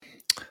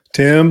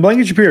Tim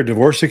Blankenship here,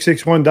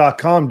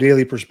 Divorce661.com,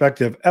 Daily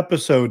Perspective,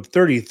 episode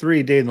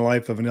 33, Day in the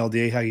Life of an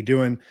LDA. How you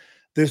doing?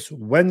 This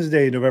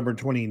Wednesday, November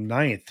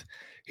 29th.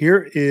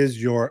 Here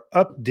is your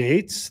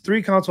updates.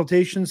 3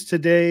 consultations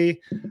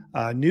today,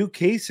 new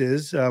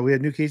cases. We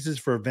had new cases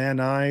for Van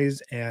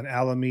Nuys and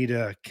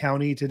Alameda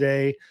County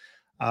today.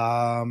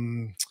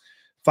 5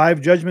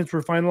 judgments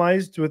were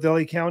finalized with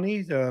LA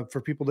County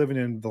for people living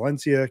in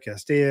Valencia,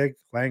 Castaic,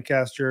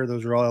 Lancaster.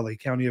 Those are all LA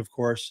County, of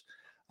course.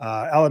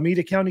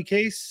 Alameda County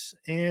case,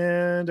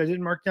 and I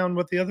didn't mark down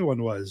what the other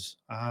one was.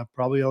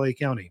 Probably LA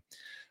County.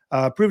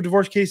 Approved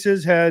divorce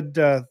cases had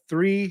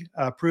 3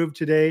 approved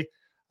today.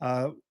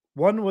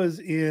 One was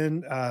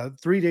in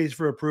 3 days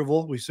for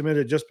approval. We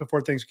submitted just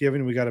before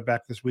Thanksgiving. We got it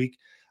back this week.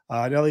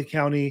 In LA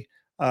County,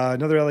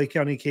 another LA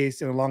County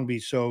case in Long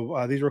Beach.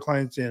 So these were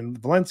clients in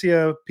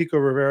Valencia, Pico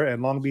Rivera,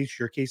 and Long Beach.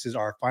 Your cases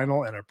are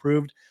final and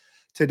approved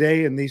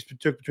today, and these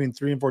took between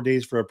 3 and 4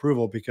 days for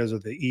approval because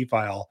of the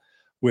e-file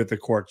with the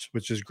courts,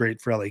 which is great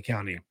for LA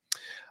County.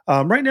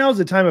 Right now is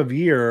the time of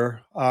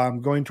year,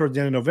 going towards the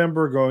end of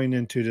November, going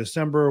into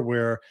December,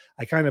 where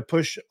I kind of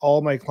push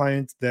all my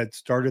clients that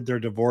started their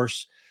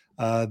divorce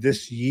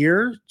this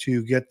year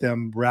to get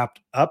them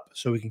wrapped up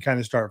so we can kind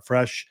of start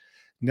fresh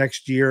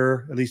next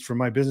year, at least from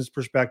my business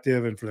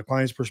perspective and for the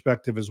client's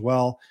perspective as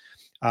well.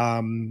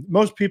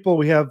 Most people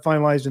we have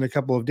finalized in a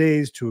couple of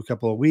days to a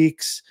couple of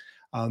weeks.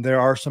 There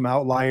are some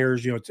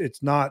outliers.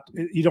 It's not,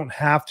 you don't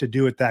have to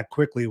do it that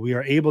quickly. We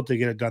are able to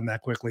get it done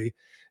that quickly.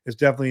 It's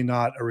definitely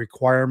not a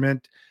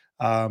requirement.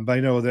 But I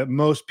know that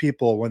most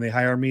people, when they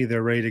hire me,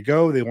 they're ready to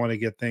go. They want to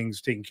get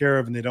things taken care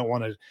of, and they don't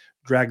want to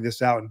drag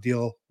this out and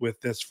deal with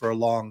this for a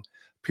long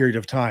period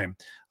of time.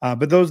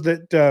 But those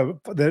that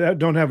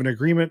don't have an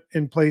agreement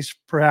in place,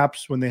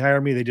 perhaps when they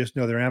hire me, they just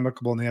know they're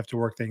amicable and they have to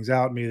work things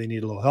out. Maybe they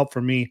need a little help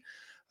from me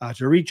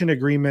to reach an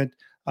agreement.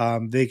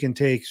 They can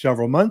take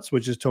several months,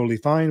 which is totally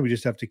fine. We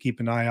just have to keep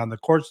an eye on the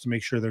courts to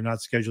make sure they're not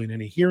scheduling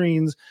any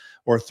hearings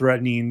or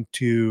threatening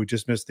to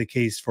dismiss the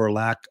case for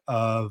lack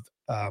of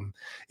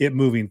it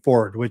moving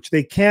forward, which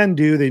they can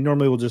do. They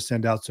normally will just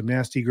send out some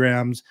nasty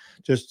grams.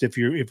 Just if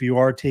you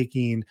are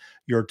taking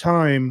your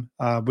time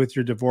with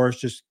your divorce,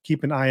 just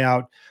keep an eye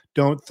out.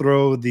 Don't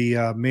throw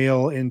the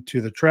mail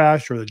into the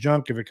trash or the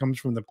junk. If it comes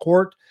from the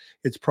court,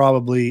 it's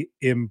probably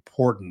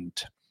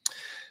important.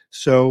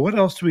 So what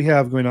else do we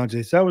have going on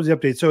today? So that was the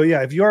update. So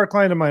yeah, if you are a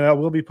client of mine, I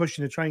will be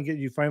pushing to try and get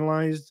you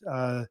finalized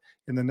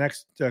in the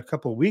next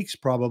couple of weeks,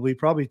 probably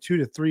 2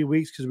 to 3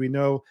 weeks, because we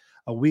know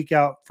a week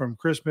out from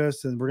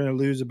Christmas, and we're going to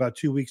lose about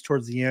 2 weeks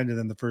towards the end, and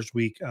then the first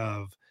week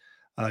of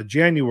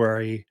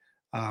January,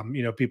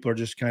 people are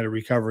just kind of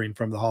recovering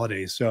from the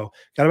holidays. So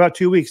got about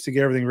 2 weeks to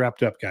get everything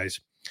wrapped up, guys.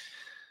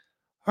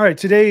 All right,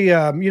 today,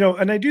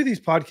 and I do these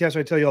podcasts.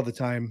 I tell you all the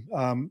time.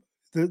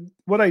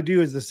 What I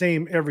do is the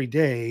same every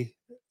day.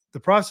 The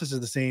process is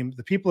the same.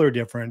 The people are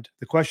different.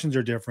 The questions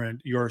are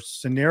different. Your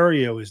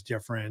scenario is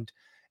different,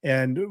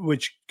 and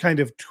which kind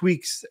of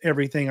tweaks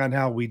everything on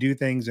how we do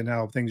things and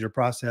how things are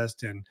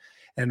processed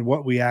and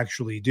what we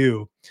actually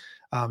do.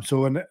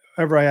 So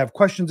whenever I have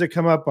questions that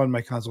come up on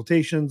my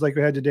consultations like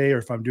we had today, or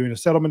if I'm doing a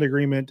settlement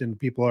agreement and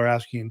people are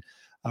asking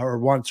or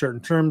want certain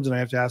terms and I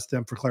have to ask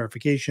them for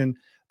clarification,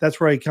 that's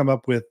where I come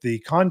up with the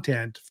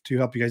content to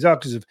help you guys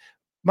out. Because if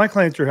my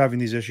clients are having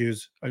these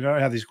issues, I don't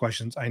have these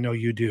questions, I know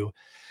you do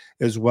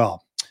as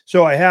well.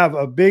 So I have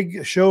a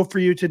big show for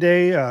you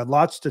today,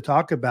 lots to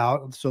talk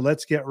about. So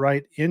let's get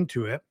right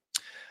into it.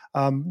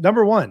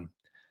 Number one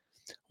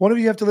of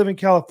you have to live in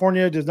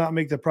California does not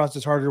make the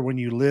process harder when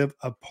you live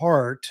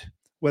apart,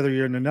 whether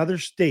you're in another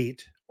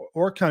state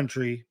or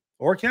country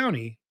or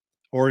county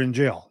or in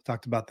jail.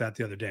 Talked about that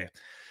the other day.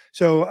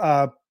 So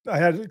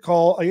I get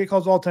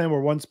calls all the time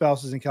where one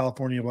spouse is in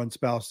California, one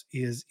spouse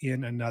is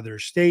in another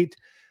state.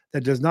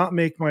 That does not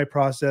make my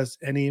process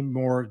any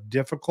more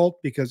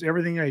difficult because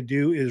everything I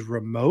do is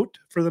remote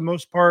for the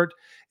most part.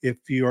 If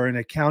you are in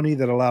a county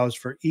that allows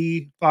for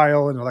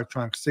e-file and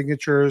electronic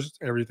signatures,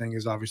 everything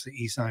is obviously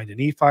e-signed and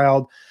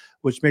e-filed,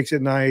 which makes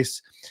it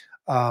nice.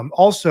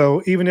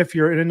 Also, even if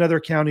you're in another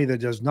county that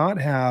does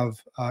not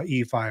have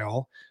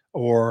e-file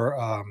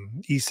or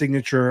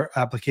e-signature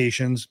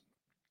applications,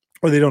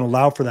 or they don't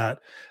allow for that,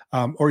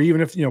 or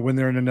even if, when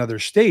they're in another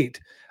state,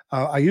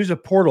 I use a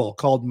portal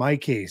called My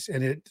Case,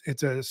 and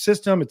it's a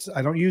system.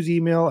 I don't use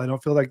email. I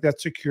don't feel like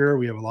that's secure.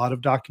 We have a lot of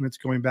documents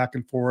going back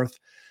and forth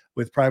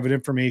with private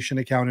information,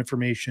 account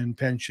information,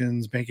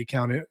 pensions, bank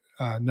account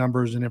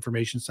numbers and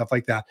information, stuff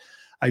like that.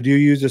 I do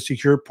use a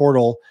secure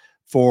portal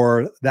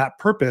for that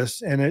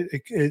purpose, and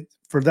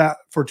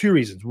for 2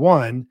 reasons.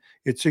 One,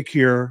 it's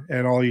secure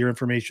and all your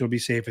information will be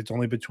safe. It's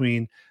only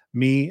between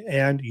me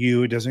and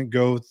you. It doesn't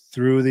go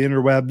through the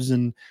interwebs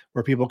and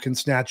where people can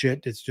snatch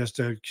it. It's just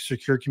a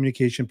secure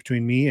communication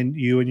between me and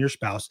you and your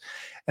spouse.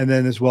 And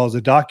then as well as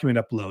the document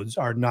uploads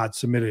are not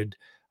submitted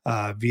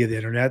via the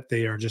internet.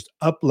 They are just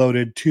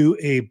uploaded to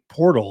a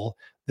portal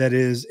that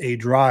is a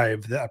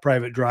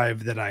private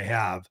drive that I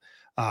have.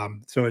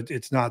 So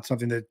it's not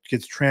something that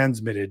gets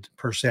transmitted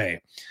per se.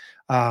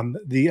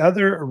 The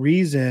other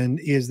reason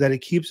is that it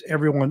keeps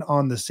everyone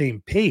on the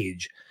same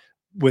page.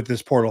 with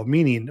this portal,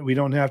 meaning we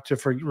don't have to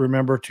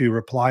remember to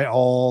reply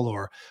all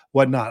or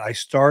whatnot. I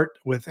start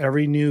with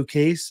every new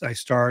case. I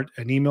start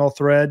an email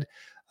thread,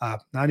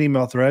 not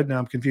email thread. Now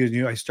I'm confusing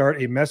you. I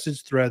start a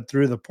message thread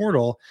through the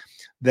portal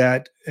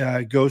that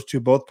goes to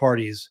both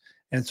parties.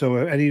 And so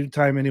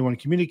anytime anyone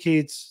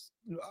communicates,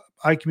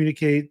 I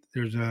communicate,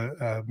 there's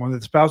one of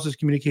the spouses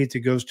communicates,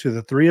 it goes to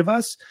the three of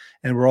us,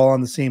 and we're all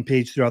on the same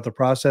page throughout the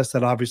process.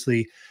 That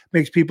obviously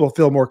makes people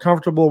feel more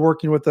comfortable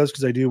working with us,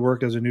 because I do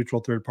work as a neutral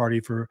third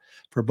party for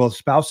both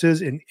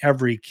spouses in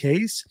every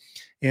case.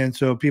 And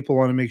so people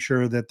want to make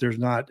sure that there's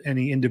not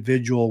any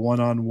individual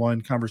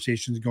one-on-one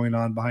conversations going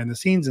on behind the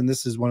scenes. And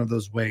this is one of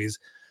those ways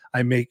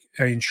I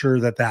ensure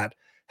that that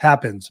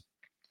happens.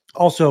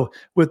 Also,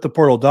 with the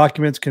portal,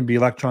 documents can be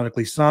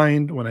electronically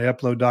signed. When I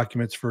upload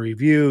documents for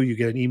review, you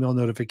get an email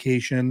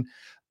notification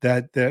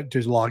that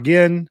just log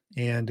in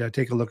and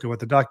take a look at what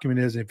the document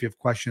is. And if you have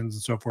questions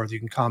and so forth, you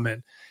can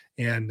comment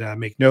and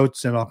make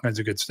notes and all kinds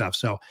of good stuff.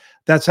 So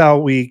that's how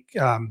we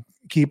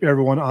keep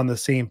everyone on the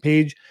same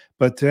page.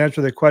 But to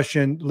answer the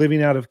question,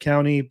 living out of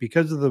county,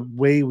 because of the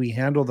way we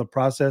handle the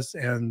process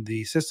and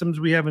the systems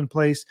we have in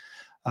place,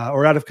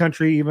 or out of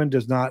country even,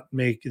 does not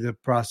make the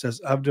process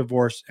of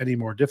divorce any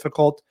more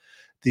difficult.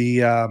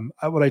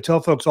 What I tell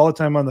folks all the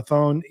time on the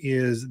phone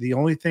is the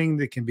only thing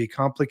that can be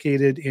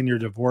complicated in your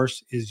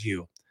divorce is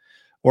you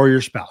or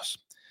your spouse.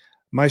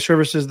 My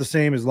service is the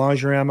same as long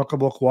as you're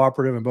amicable,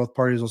 cooperative, and both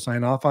parties will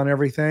sign off on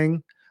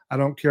everything. I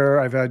don't care.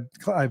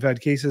 I've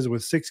had cases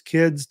with 6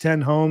 kids,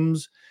 10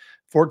 homes,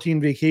 14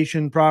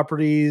 vacation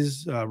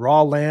properties,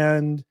 raw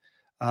land,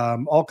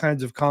 all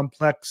kinds of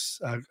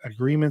complex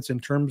agreements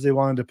and terms they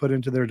wanted to put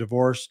into their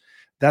divorce.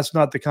 That's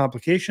not the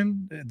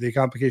complication. The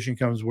complication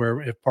comes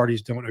where if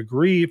parties don't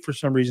agree for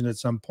some reason at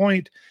some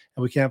point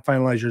and we can't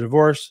finalize your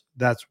divorce,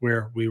 that's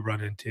where we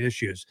run into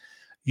issues.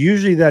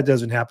 Usually that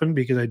doesn't happen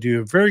because I do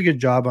a very good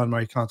job on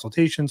my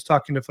consultations,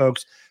 talking to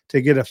folks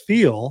to get a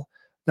feel.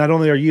 Not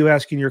only are you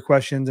asking your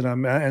questions and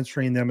I'm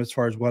answering them as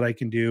far as what I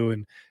can do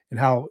and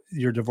how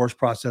your divorce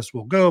process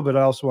will go, but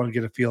I also want to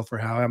get a feel for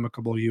how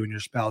amicable you and your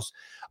spouse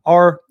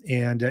are,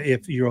 and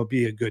if you'll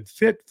be a good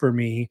fit for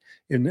me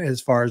in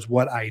as far as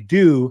what I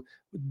do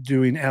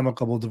doing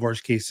amicable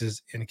divorce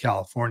cases in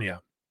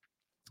California.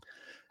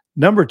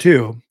 Number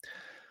 2,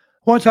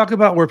 I want to talk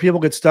about where people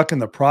get stuck in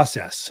the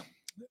process.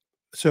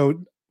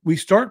 So we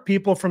start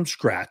people from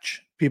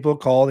scratch. People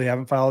call, they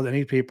haven't filed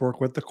any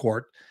paperwork with the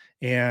court,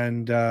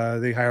 and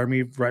they hire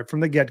me right from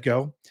the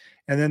get-go.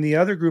 And then the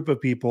other group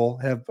of people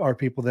are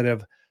people that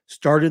have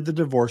started the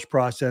divorce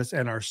process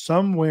and are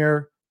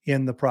somewhere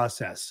in the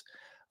process.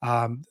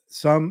 And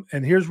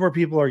here's where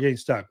people are getting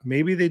stuck.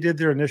 Maybe they did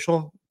their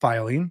initial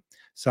filing,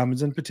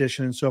 summons and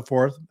petition and so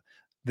forth.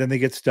 Then they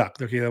get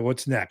stuck. Okay,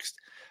 what's next?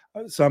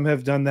 Some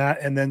have done that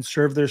and then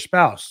served their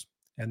spouse,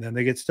 and then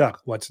they get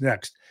stuck. What's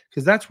next?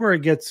 Because that's where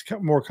it gets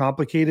more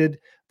complicated.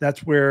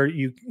 That's where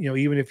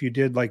even if you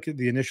did like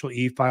the initial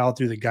e-file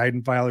through the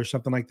guidance file or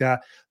something like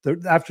that,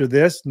 after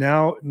this,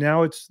 now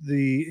it's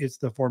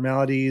the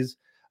formalities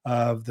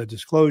of the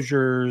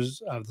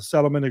disclosures, of the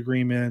settlement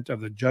agreement, of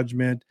the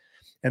judgment.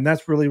 And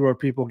that's really where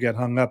people get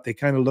hung up. They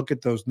kind of look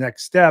at those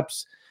next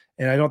steps.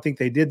 And I don't think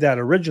they did that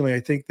originally.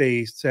 I think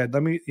they said,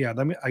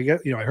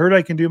 I heard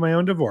I can do my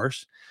own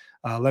divorce.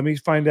 Let me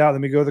find out. Let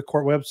me go to the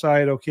court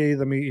website. Okay,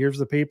 here's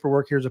the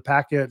paperwork. Here's a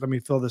packet. Let me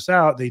fill this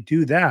out. They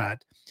do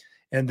that.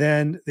 And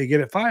then they get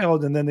it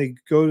filed. And then they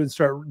go and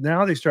start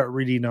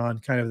reading on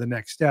kind of the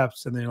next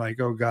steps. And they're like,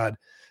 oh God,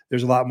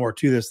 there's a lot more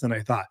to this than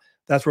I thought.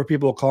 That's where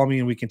people will call me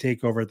and we can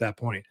take over at that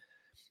point.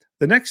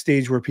 The next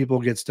stage where people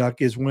get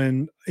stuck is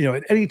when,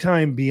 at any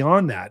time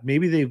beyond that,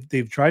 maybe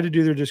they've tried to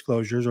do their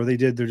disclosures, or they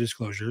did their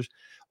disclosures,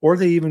 or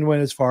they even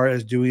went as far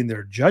as doing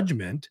their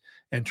judgment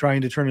and trying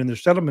to turn in their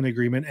settlement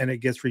agreement, and it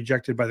gets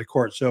rejected by the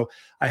court. So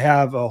I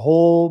have a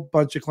whole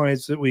bunch of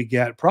clients that we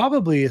get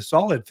probably a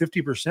solid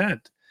 50%.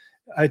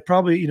 I'd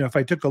probably, if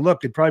I took a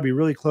look, it'd probably be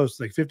really close,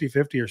 like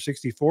 50-50 or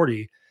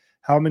 60-40.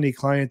 How many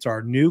clients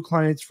are new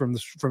clients from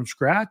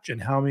scratch,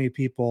 and how many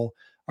people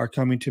are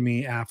coming to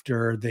me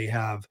after they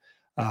have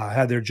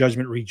had their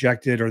judgment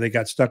rejected or they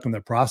got stuck in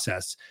the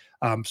process.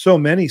 So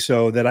many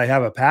so that I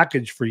have a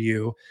package for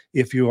you.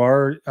 If you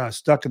are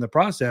stuck in the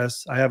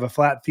process, I have a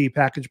flat fee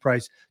package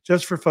price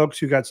just for folks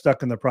who got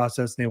stuck in the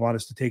process and they want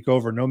us to take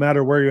over, no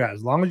matter where you're at.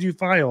 As long as you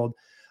filed,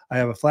 I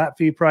have a flat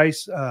fee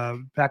price,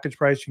 package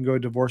price. You can go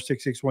to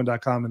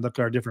divorce661.com and look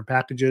at our different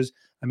packages.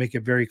 I make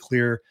it very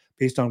clear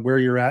based on where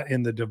you're at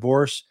in the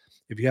divorce.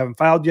 If you haven't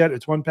filed yet,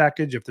 it's one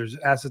package. If there's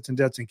assets and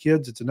debts and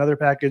kids, it's another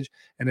package.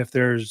 And if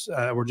there's,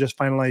 we're just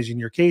finalizing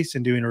your case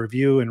and doing a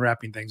review and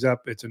wrapping things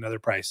up, it's another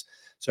price.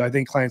 So I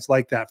think clients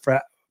like that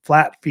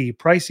flat fee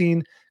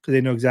pricing because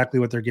they know exactly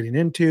what they're getting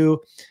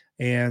into.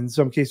 And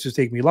some cases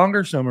take me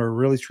longer. Some are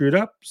really screwed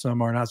up. Some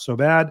are not so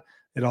bad.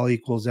 It all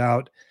equals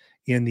out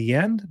in the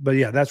end. But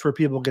yeah, that's where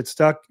people get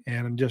stuck.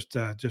 And just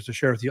to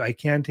share with you, I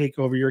can take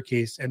over your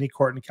case, any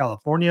court in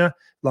California,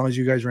 as long as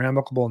you guys are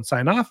amicable and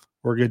sign off,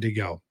 we're good to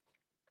go.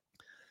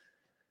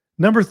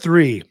 Number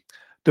 3,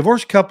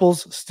 Divorced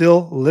couples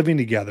still living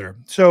together.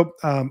 So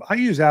I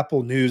use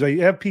Apple News. I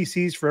have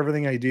PCs for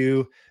everything I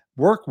do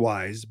work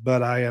wise,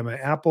 but I am an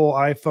Apple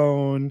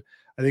iPhone.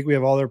 I think we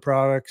have all their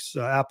products: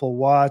 Apple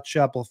Watch,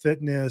 Apple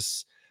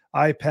Fitness,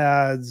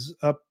 iPads.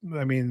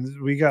 I mean,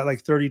 we got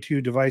like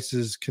 32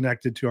 devices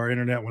connected to our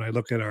internet when I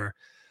look at our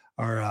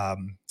our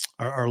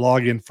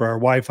login for our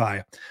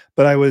Wi-Fi.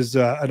 But I was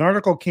an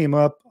article came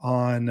up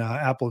on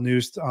Apple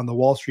News on the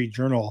Wall Street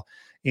Journal,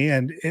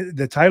 and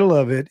the title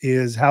of it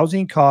is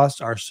 "Housing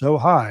Costs Are So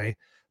High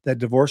That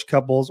Divorced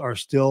Couples Are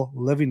Still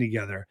Living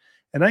Together."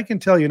 And I can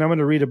tell you, and I'm going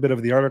to read a bit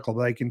of the article,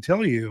 but I can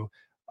tell you,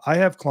 I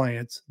have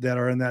clients that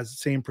are in that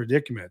same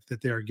predicament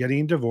that they are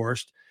getting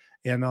divorced.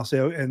 And I'll say,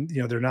 and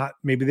they're not,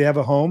 maybe they have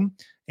a home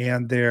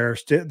and they're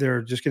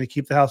just going to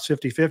keep the house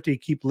 50-50,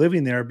 keep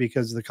living there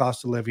because the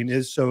cost of living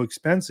is so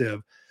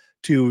expensive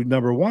to,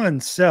 number one,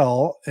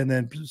 sell and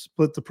then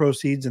split the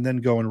proceeds and then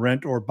go and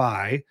rent or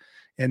buy.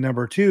 And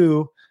number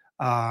two,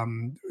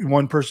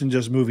 one person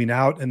just moving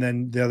out and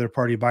then the other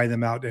party buying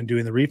them out and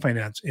doing the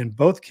refinance. In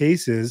both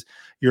cases,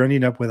 you're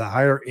ending up with a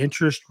higher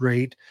interest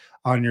rate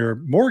on your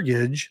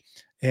mortgage.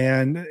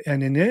 And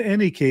in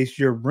any case,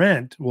 your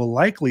rent will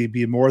likely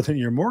be more than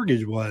your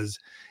mortgage was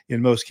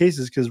in most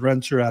cases, because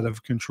rents are out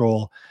of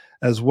control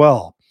as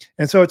well.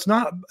 And so it's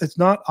not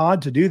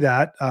odd to do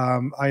that.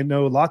 I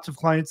know lots of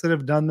clients that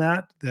have done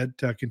that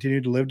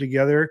continue to live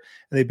together,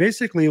 and they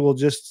basically will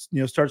just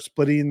start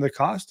splitting the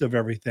cost of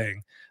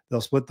everything. They'll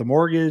split the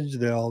mortgage.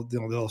 They'll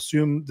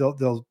assume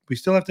they'll we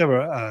still have to have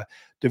a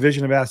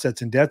division of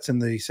assets and debts in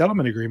the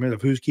settlement agreement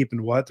of who's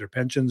keeping what, their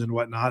pensions and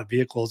whatnot,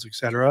 vehicles,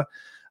 etc.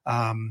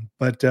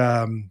 But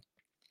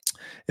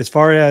as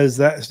far as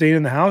that staying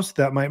in the house,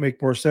 that might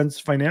make more sense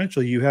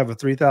financially. You have a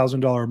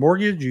 $3,000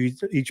 mortgage. You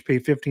each pay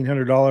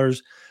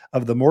 $1,500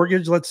 of the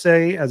mortgage, let's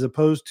say, as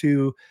opposed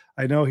to,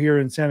 I know here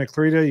in Santa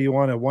Clarita, you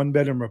want a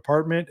one-bedroom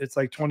apartment. It's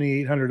like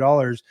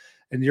 $2,800,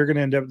 and you're going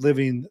to end up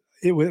living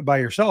by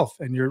yourself.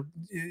 And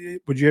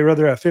would you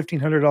rather have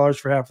 $1,500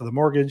 for half of the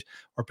mortgage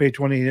or pay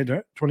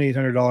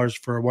 $2,800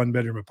 for a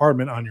one-bedroom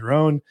apartment on your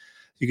own?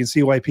 You can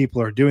see why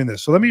people are doing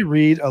this. So let me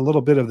read a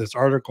little bit of this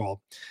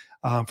article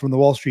from the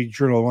Wall Street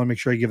Journal. I want to make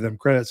sure I give them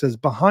credit. It says,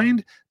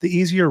 behind the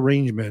easy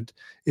arrangement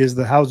is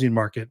the housing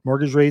market.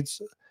 Mortgage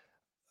rates,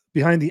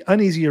 behind the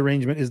uneasy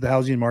arrangement is the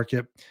housing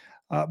market.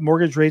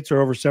 Mortgage rates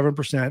are over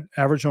 7%.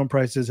 Average home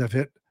prices have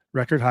hit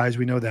record highs.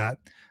 We know that.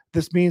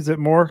 This means that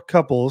more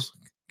couples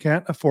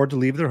can't afford to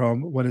leave their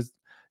home when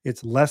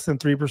it's less than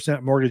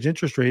 3% mortgage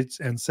interest rates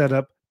and set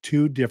up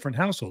two different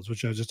households,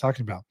 which I was just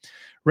talking about.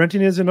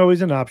 Renting isn't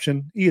always an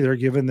option either,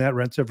 given that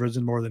rents have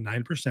risen more than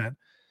 9%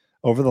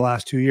 over the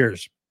last 2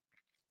 years.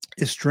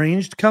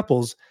 Estranged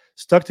couples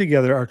stuck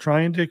together are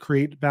trying to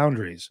create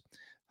boundaries.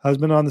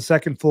 Husband on the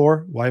second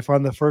floor, wife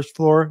on the first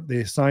floor. They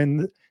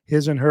assign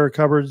his and her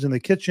cupboards in the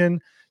kitchen,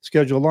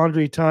 schedule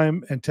laundry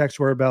time, and text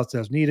whereabouts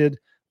as needed.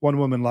 One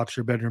woman locks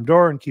her bedroom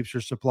door and keeps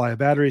her supply of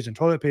batteries and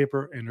toilet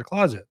paper in her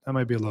closet. That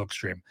might be a little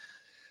extreme.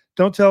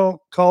 Don't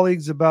tell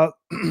colleagues about,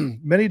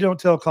 many don't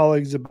tell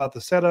colleagues about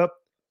the setup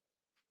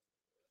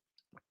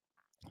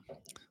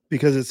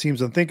because it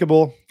seems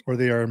unthinkable or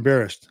they are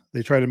embarrassed.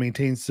 They try to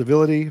maintain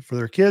civility for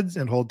their kids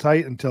and hold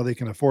tight until they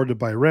can afford to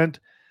buy rent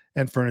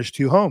and furnish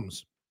two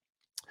homes.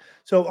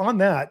 So on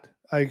that,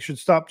 I should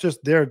stop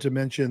just there to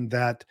mention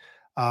that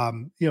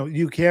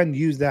you can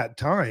use that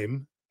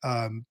time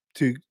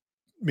to,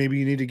 maybe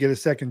you need to get a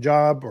second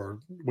job or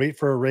wait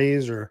for a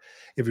raise, or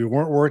if you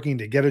weren't working,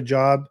 to get a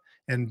job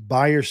and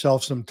buy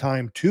yourself some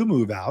time to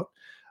move out.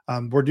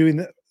 We're doing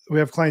that. We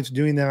have clients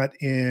doing that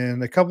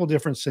in a couple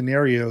different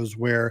scenarios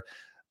where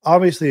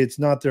obviously it's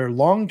not their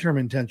long-term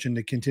intention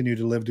to continue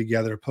to live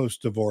together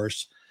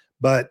post-divorce,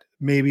 but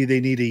maybe they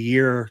need a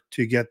year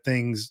to get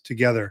things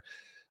together,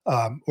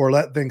 or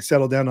let things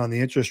settle down on the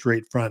interest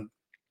rate front.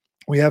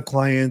 We have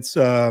clients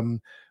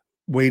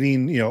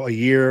waiting, a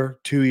year,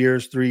 2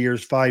 years, 3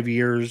 years, 5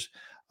 years.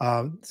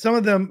 Some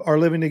of them are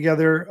living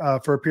together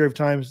for a period of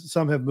time.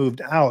 Some have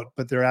moved out,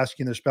 but they're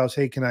asking their spouse,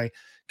 "Hey,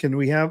 can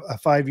we have a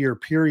 5-year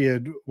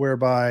period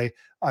whereby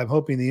I'm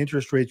hoping the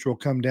interest rates will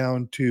come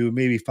down to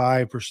maybe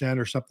 5%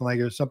 or something like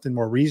it, something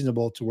more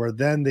reasonable, to where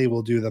then they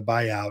will do the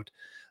buyout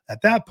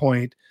at that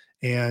point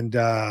and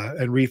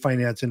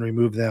refinance and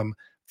remove them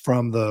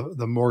from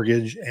the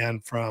mortgage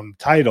and from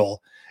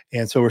title."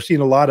 And so we're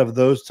seeing a lot of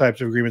those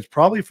types of agreements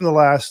probably for the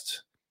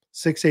last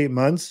 6-8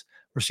 months.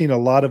 We're seeing a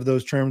lot of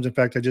those terms. In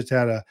fact, I just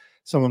had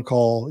someone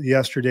call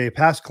yesterday, a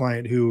past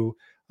client who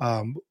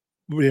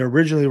we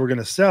originally were going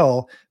to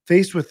sell,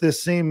 faced with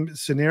this same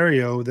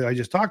scenario that I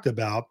just talked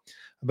about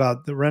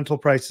the rental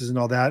prices and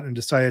all that, and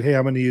decided, hey,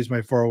 I'm going to use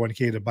my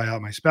 401k to buy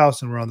out my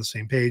spouse, and we're on the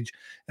same page,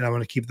 and I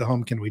want to keep the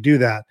home. Can we do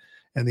that?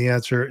 And the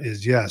answer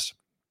is yes.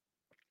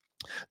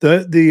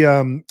 I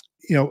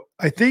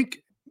think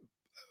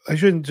I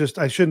shouldn't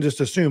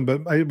just assume,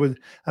 but I would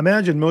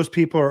imagine most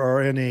people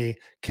are in a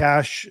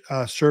cash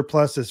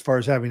surplus as far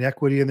as having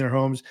equity in their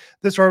homes.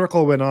 This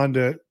article went on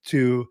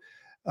to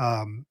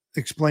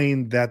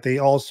explain that they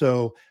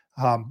also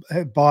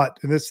had bought,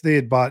 and they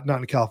had bought not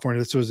in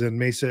California. This was in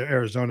Mesa,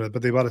 Arizona,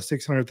 but they bought a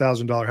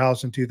 $600,000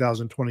 house in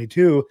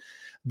 2022.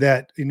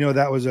 That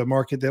that was a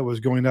market that was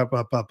going up,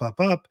 up, up, up,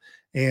 up,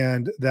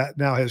 and that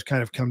now has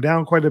kind of come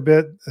down quite a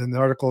bit. And the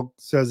article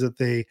says that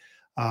they,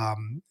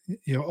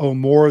 owe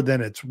more than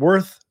it's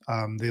worth.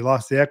 They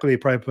lost the equity.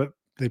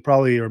 They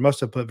probably or must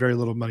have put very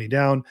little money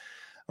down,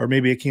 or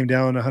maybe it came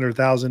down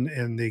 100,000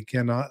 and they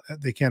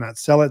cannot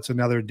sell it. So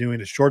now they're doing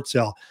a short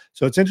sale.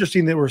 So it's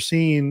interesting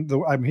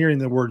that I'm hearing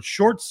the word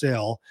short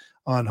sale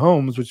on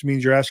homes, which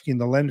means you're asking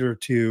the lender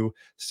to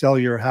sell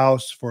your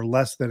house for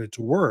less than it's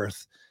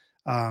worth.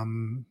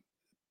 Um,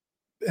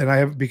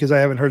 and because I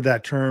haven't heard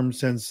that term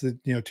since the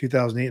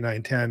 2008,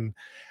 9, 10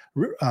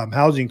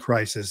 housing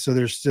crisis. So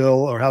there's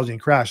still, or housing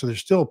crash. So there's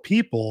still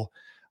people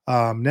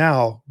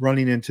now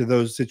running into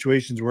those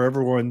situations where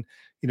everyone,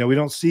 we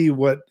don't see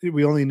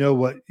we only know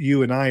what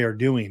you and I are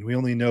doing. We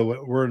only know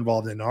what we're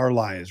involved in our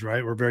lives,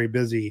 right? We're very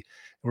busy.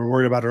 We're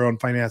worried about our own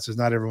finances,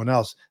 not everyone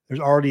else. There's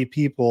already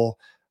people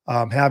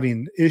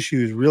having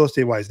issues real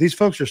estate wise. These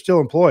folks are still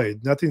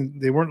employed.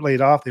 They weren't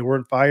laid off. They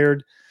weren't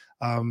fired.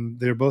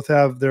 They both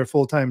have their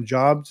full-time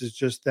jobs. It's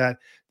just that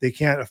they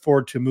can't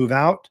afford to move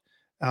out.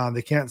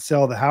 They can't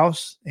sell the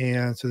house.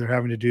 And so they're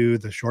having to do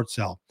the short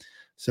sell.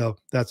 So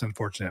that's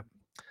unfortunate.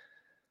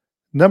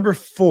 Number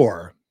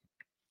 4,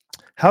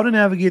 how to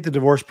navigate the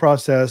divorce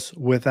process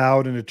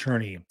without an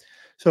attorney.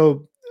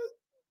 So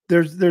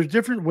there's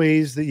different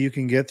ways that you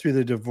can get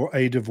through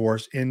a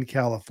divorce in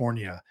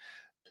California.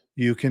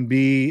 You can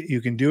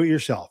do it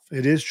yourself.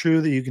 It is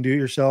true that you can do it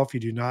yourself. You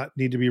do not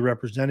need to be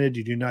represented.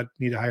 You do not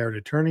need to hire an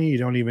attorney. You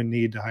don't even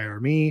need to hire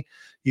me.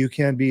 You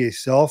can be a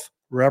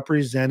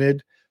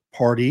self-represented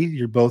party.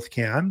 You both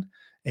can,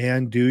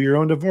 and do your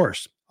own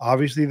divorce.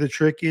 Obviously, the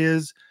trick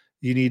is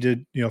you need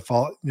to,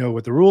 follow,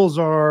 what the rules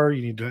are.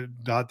 You need to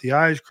dot the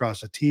I's,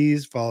 cross the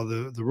T's, follow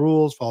the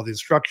rules, follow the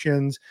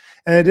instructions.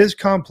 And it is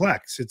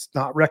complex. It's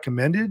not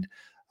recommended.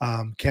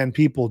 Can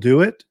people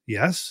do it?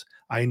 Yes.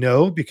 I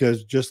know,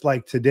 because just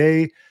like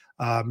today,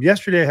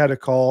 yesterday I had a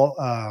call,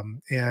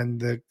 and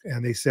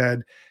they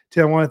said,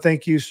 "Tim, I want to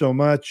thank you so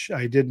much.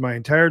 I did my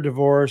entire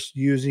divorce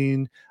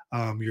using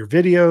your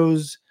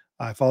videos.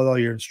 I followed all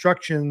your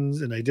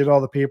instructions, and I did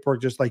all the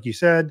paperwork just like you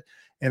said,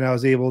 and I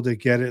was able to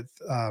get it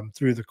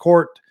through the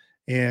court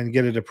and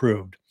get it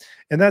approved."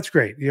 And that's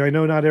great. I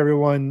know not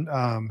everyone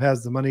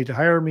has the money to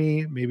hire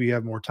me. Maybe you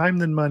have more time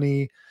than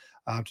money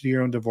to do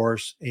your own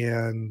divorce,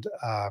 and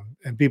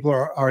people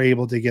are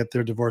able to get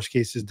their divorce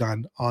cases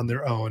done on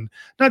their own,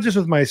 not just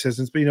with my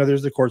assistance, but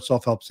there's the court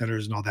self-help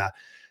centers and all that.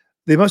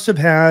 They must have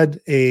had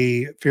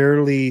a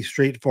fairly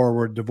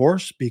straightforward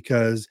divorce,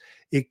 because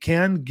it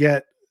can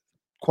get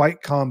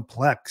quite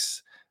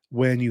complex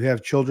when you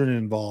have children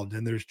involved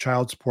and there's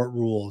child support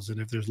rules,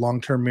 and if there's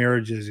long-term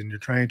marriages and you're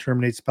trying to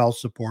terminate spouse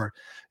support,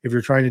 if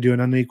you're trying to do an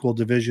unequal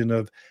division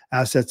of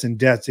assets and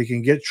debts, it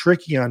can get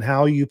tricky on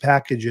how you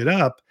package it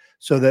up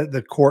so that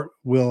the court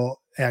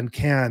will and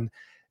can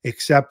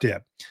accept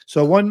it.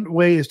 So one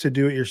way is to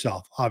do it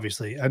yourself,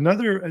 obviously.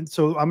 And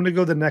so I'm going to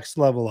go the next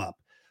level up.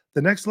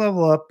 The next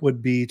level up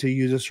would be to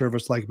use a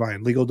service like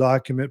mine, legal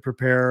document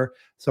preparer,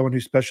 someone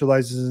who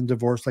specializes in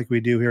divorce like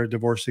we do here at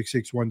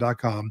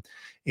divorce661.com,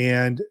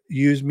 and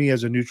use me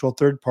as a neutral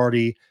third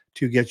party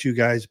to get you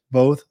guys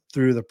both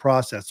through the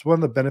process. One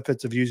of the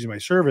benefits of using my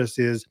service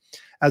is,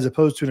 as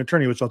opposed to an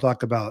attorney, which I'll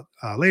talk about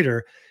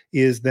later,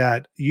 is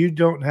that you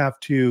don't have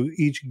to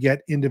each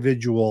get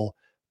individual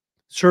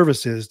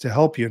services to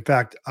help you. In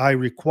fact, I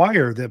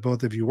require that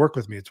both of you work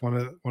with me. It's one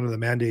of the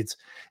mandates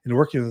in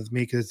working with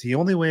me, because it's the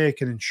only way I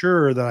can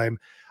ensure that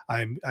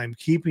I'm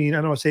keeping,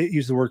 I don't want to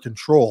use the word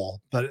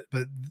control, but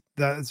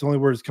that's the only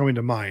word that's coming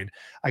to mind.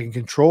 I can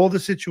control the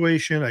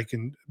situation.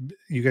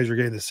 You guys are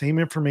getting the same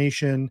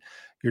information.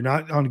 You're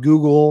not on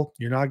Google.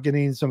 You're not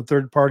getting some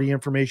third-party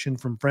information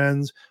from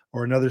friends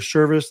or another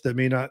service that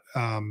may not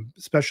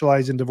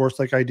specialize in divorce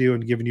like I do,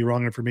 and giving you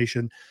wrong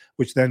information,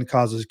 which then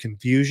causes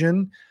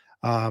confusion.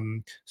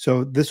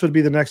 So this would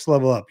be the next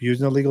level up,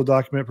 using a legal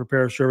document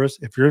preparer service.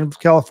 If you're in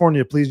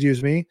California, please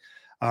use me.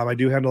 I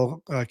do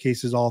handle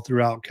cases all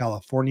throughout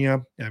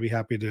California. I'd be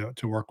happy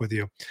to work with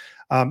you.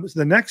 So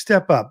the next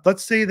step up,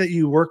 let's say that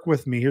you work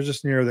with me. Here's a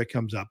scenario that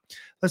comes up.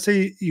 Let's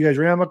say you guys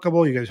are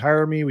amicable. You guys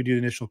hire me. We do the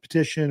initial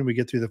petition. We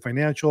get through the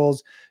financials.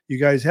 You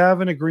guys have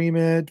an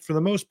agreement for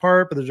the most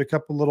part, but there's a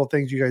couple little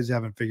things you guys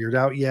haven't figured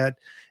out yet.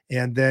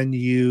 And then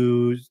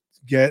you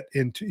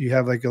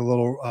have like a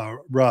little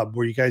rub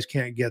where you guys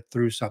can't get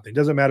through something.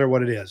 Doesn't matter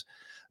what it is.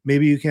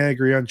 Maybe you can't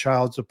agree on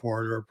child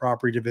support or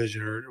property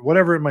division or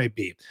whatever it might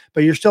be,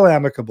 but you're still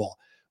amicable.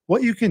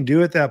 What you can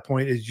do at that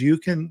point is you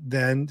can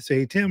then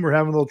say, "Tim, we're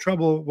having a little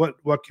trouble.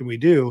 What can we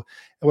do?"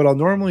 And what I'll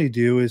normally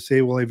do is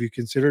say, "Well, have you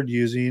considered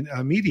using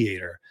a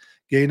mediator,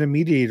 getting a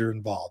mediator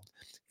involved?"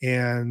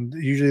 And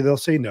usually they'll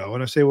say no.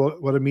 And I say, well,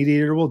 what a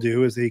mediator will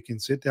do is they can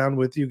sit down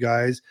with you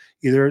guys,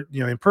 either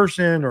in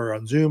person or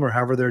on Zoom or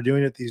however they're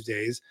doing it these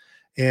days,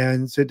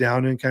 and sit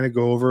down and kind of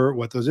go over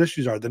what those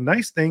issues are. The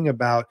nice thing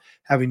about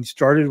having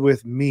started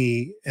with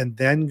me and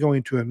then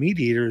going to a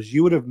mediator is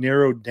you would have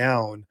narrowed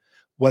down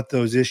what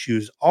those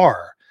issues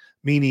are.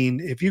 Meaning,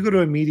 if you go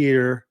to a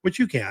mediator, which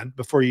you can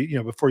before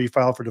you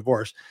file for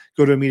divorce,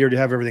 go to a mediator to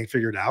have everything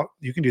figured out.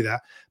 You can do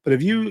that. But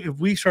if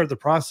we start the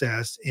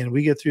process and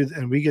we get to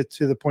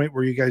the point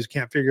where you guys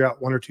can't figure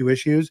out one or two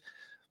issues,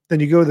 then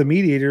you go to the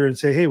mediator and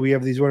say, hey, we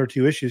have these one or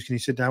two issues. Can you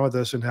sit down with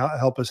us and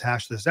help us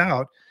hash this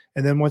out?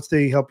 And then once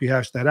they help you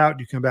hash that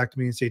out, you come back to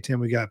me and say, Tim,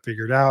 we got it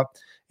figured out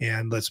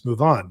and let's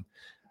move on.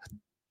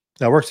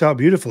 That works out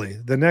beautifully.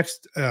 The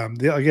next,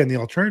 the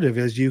alternative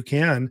is you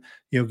can,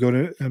 go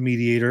to a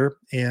mediator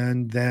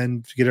and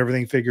then get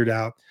everything figured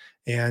out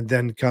and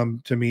then come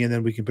to me and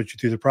then we can put you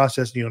through the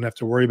process. And you don't have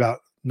to worry about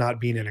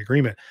not being in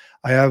agreement.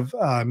 I have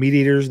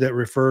mediators that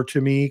refer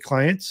to me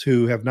clients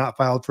who have not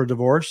filed for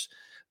divorce.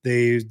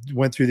 They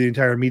went through the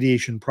entire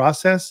mediation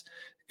process,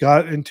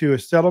 got into a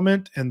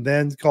settlement, and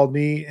then called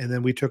me, and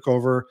then we took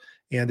over.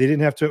 And we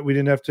didn't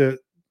have to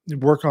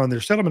work on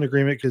their settlement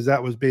agreement because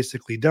that was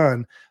basically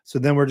done. So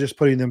then we're just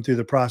putting them through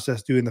the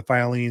process, doing the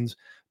filings,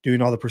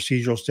 doing all the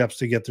procedural steps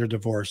to get their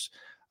divorce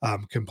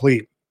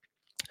complete.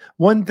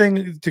 One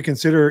thing to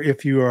consider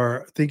if you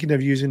are thinking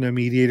of using a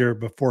mediator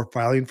before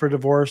filing for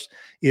divorce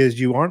is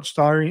you aren't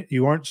starting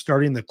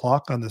the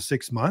clock on the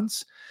 6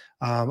 months.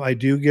 I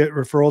do get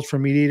referrals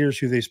from mediators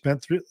who they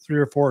spent 3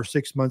 or 4 or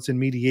 6 months in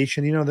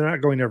mediation. They're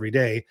not going every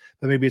day,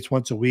 but maybe it's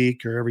once a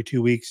week or every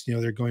 2 weeks.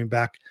 They're going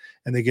back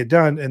and they get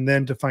done, and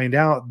then to find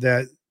out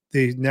that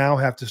they now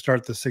have to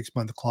start the 6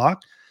 month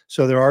clock.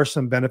 So there are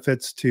some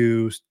benefits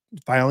to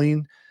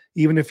filing.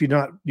 Even if you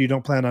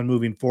don't plan on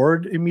moving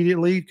forward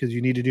immediately because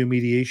you need to do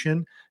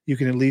mediation, you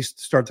can at least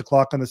start the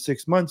clock on the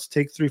 6 months,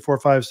 take 3, 4,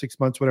 5, 6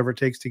 months, whatever it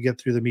takes to get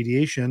through the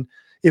mediation,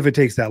 if it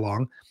takes that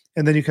long.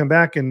 And then you come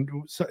back, and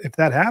so if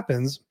that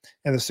happens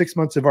and the 6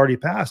 months have already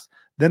passed,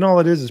 then all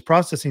it is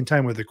processing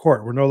time with the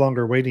court. We're no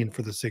longer waiting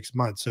for the 6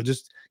 months. So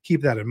just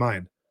keep that in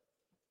mind.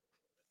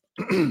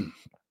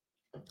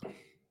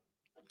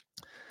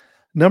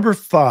 Number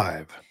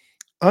 5,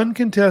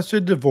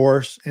 uncontested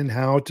divorce and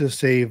how to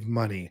save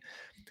money.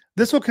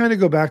 This will kind of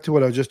go back to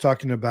what I was just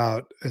talking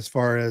about as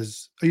far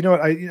as,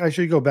 what, I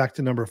should go back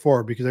to number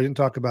 4 because I didn't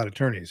talk about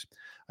attorneys.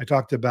 I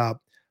talked about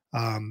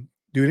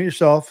doing it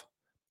yourself,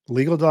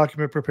 legal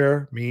document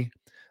prepare, me,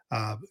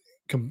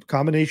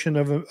 combination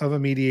of a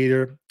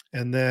mediator,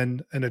 and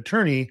then an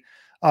attorney.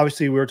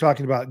 Obviously, we were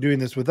talking about doing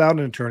this without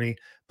an attorney,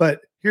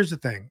 but here's the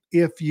thing.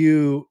 If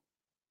you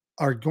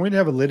are going to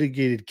have a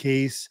litigated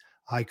case,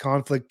 high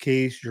conflict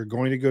case, you're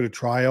going to go to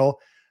trial,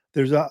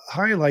 there's a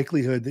high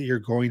likelihood that you're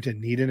going to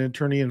need an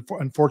attorney,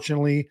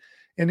 unfortunately.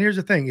 And here's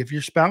the thing. If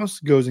your spouse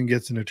goes and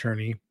gets an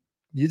attorney,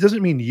 it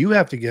doesn't mean you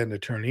have to get an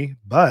attorney,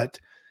 but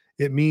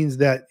it means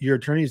that your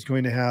attorney is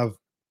going to have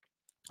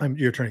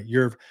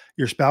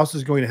your spouse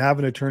is going to have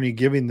an attorney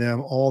giving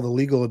them all the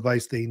legal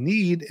advice they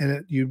need,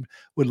 and you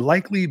would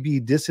likely be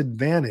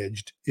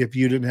disadvantaged if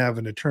you didn't have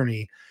an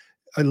attorney,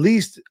 at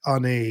least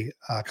on a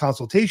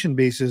consultation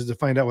basis, to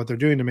find out what they're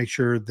doing to make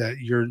sure that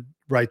your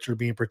rights are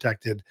being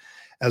protected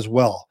as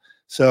well.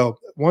 So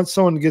once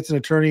someone gets an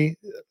attorney,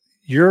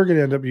 you're going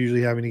to end up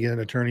usually having to get an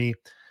attorney.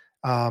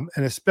 And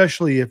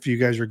especially if you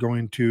guys are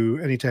going to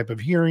any type of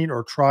hearing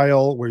or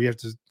trial where you have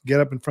to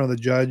get up in front of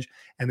the judge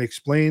and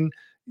explain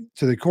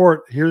to the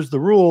court, here's the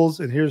rules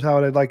and here's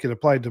how I'd like it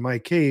applied to my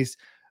case.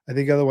 I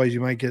think otherwise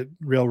you might get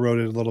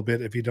railroaded a little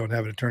bit if you don't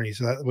have an attorney.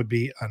 So that would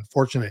be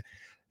unfortunate.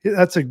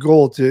 That's a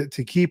goal to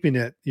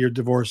keeping your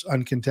divorce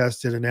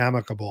uncontested and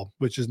amicable,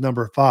 which is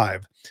number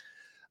 5.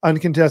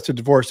 Uncontested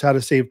divorce, how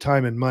to save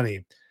time and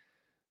money.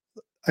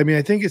 I mean,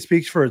 I think it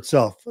speaks for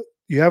itself.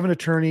 You have an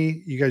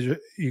attorney, you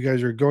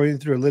guys are going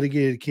through a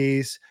litigated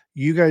case.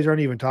 You guys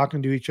aren't even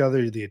talking to each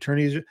other. The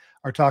attorneys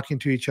are talking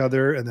to each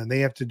other, and then they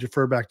have to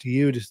defer back to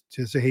you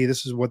to say, hey,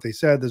 this is what they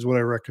said. This is what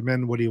I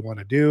recommend. What do you want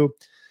to do?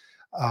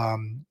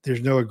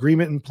 There's no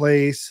agreement in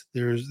place.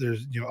 There's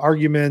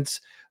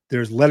arguments.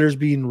 There's letters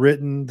being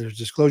written. There's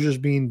disclosures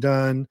being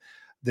done.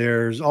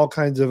 There's all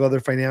kinds of other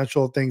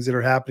financial things that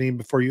are happening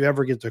before you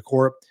ever get to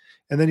court.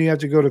 And then you have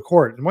to go to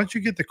court. And once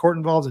you get the court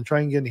involved and try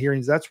and get in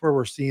hearings, that's where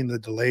we're seeing the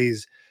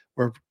delays,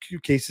 where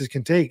cases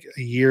can take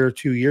a year or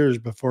 2 years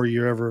before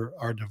you ever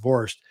are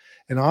divorced.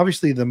 And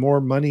obviously, the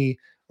more money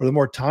or the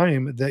more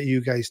time that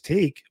you guys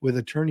take with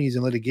attorneys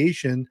and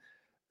litigation,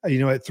 at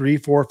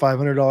 $300, $400,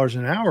 $500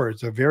 an hour,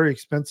 it's a very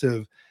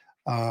expensive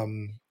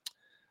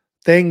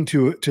thing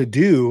to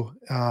do.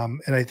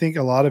 And I think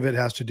a lot of it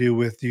has to do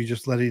with you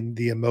just letting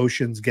the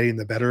emotions getting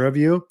the better of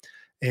you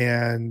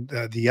and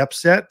the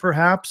upset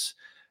perhaps.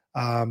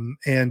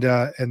 And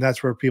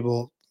that's where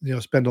people,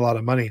 spend a lot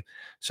of money.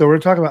 So we're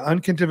going to talk about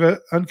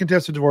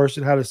uncontested divorce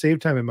and how to save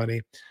time and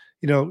money.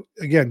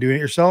 Again, doing it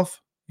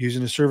yourself,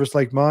 using a service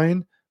like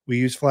mine. We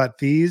use flat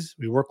fees.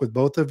 We work with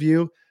both of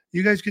you.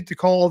 You guys get to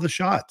call all the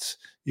shots.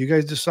 You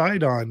guys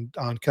decide on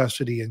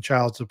custody and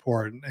child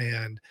support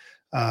and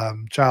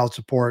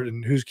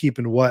who's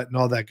keeping what and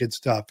all that good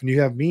stuff. And you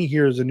have me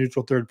here as a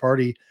neutral third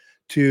party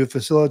to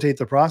facilitate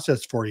the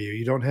process for you.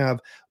 You don't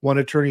have one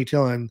attorney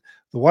telling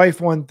the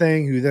wife one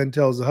thing, who then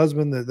tells the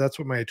husband that that's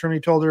what my attorney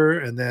told her,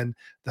 and then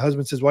the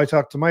husband says, "Well, I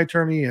talked to my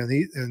attorney,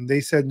 and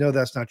they said no,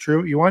 that's not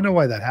true." You want to know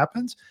why that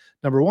happens?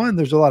 Number one,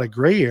 there's a lot of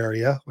gray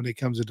area when it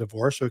comes to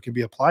divorce, so it can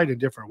be applied in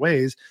different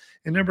ways.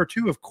 And number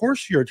two, of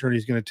course, your attorney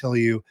is going to tell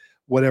you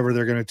whatever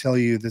they're going to tell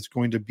you that's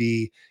going to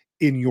be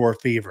in your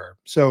favor.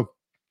 So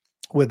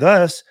with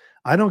us,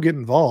 I don't get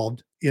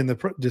involved in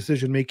the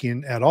decision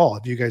making at all.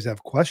 If you guys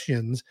have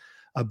questions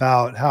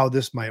about how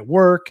this might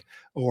work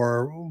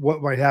or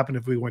what might happen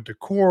if we went to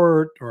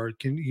court, or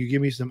can you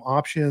give me some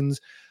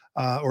options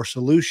or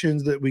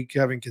solutions that we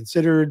haven't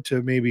considered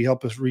to maybe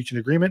help us reach an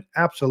agreement?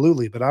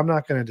 Absolutely. But I'm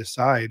not going to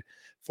decide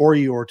for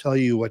you or tell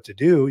you what to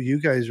do. You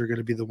guys are going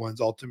to be the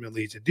ones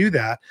ultimately to do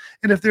that.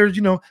 And if there's,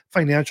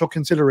 financial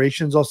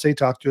considerations, I'll say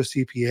talk to a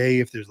CPA.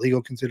 If there's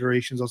legal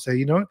considerations, I'll say,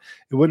 it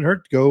wouldn't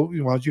hurt to go,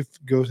 why don't you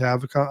go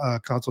have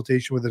a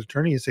consultation with an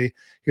attorney and say,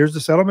 here's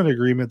the settlement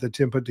agreement that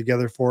Tim put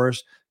together for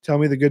us. Tell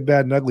me the good,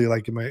 bad, and ugly.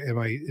 Like, am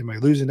I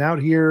losing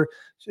out here?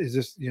 Is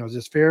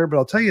this fair? But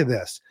I'll tell you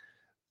this,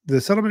 the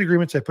settlement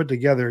agreements I put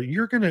together,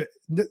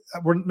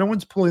 no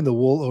one's pulling the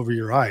wool over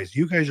your eyes.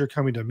 You guys are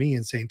coming to me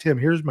and saying, Tim,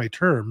 here's my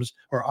terms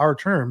or our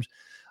terms.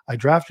 I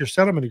draft your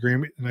settlement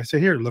agreement and I say,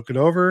 here, look it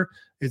over.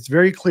 It's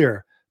very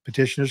clear.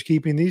 Petitioner's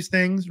keeping these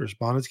things,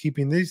 respondent's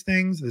keeping these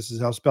things. This is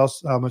how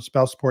much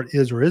spouse support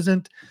is or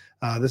isn't.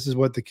 This is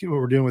what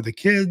we're doing with the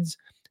kids.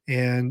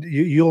 And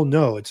you'll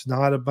know it's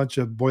not a bunch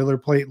of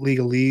boilerplate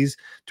legalese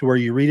to where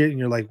you read it and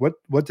you're like,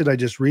 what did I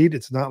just read?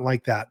 It's not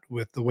like that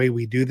with the way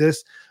we do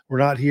this. We're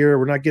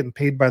not getting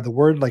paid by the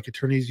word like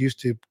attorneys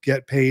used to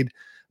get paid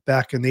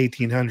back in the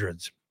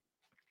 1800s.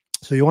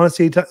 So you want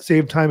to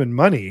save time and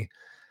money.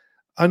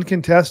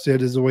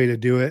 Uncontested is the way to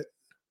do it.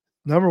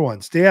 Number one,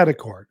 stay out of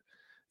court.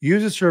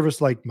 Use a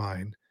service like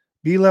mine.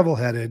 Be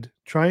level-headed.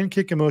 Try and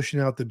kick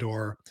emotion out the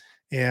door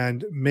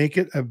and make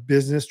it a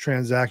business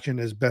transaction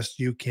as best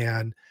you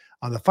can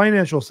on the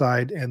financial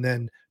side, and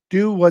then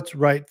do what's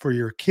right for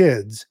your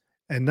kids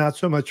and not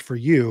so much for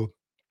you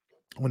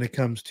when it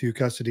comes to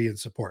custody and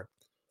support.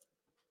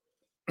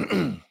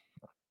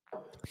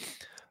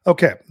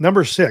 Okay,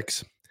 number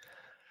 6,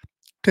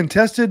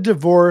 contested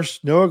divorce,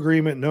 no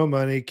agreement, no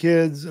money,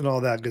 kids, and all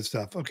that good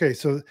stuff. Okay,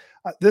 so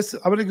I'm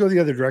going to go the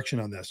other direction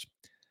on this.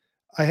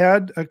 I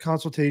had a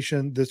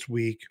consultation this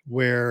week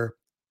where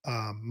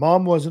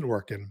mom wasn't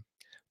working,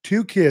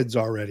 2 kids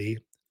already,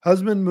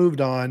 husband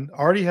moved on,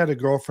 already had a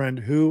girlfriend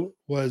who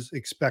was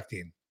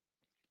expecting.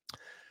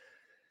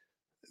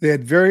 They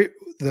had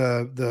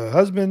the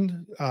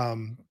husband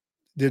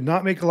did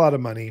not make a lot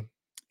of money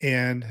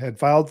and had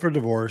filed for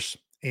divorce.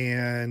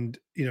 And,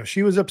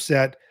 she was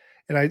upset.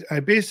 And I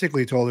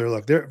basically told her,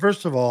 look,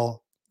 first of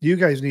all, you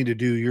guys need to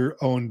do your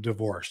own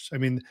divorce. I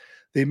mean,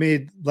 they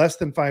made less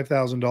than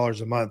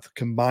 $5,000 a month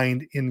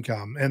combined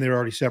income, and they're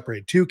already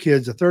separated. 2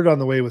 kids, a third on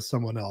the way with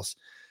someone else.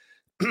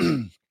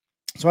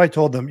 So I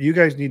told them, you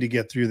guys need to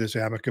get through this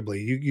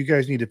amicably. You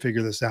guys need to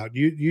figure this out.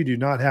 You do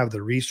not have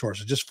the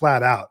resources, just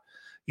flat out.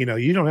 You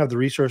don't have the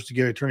resource to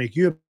get an attorney.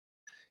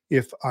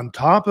 If on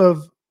top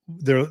of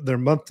their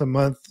month to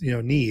month,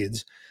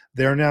 needs,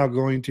 they're now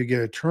going to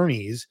get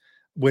attorneys,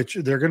 which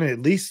they're going to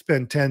at least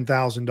spend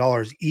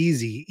 $10,000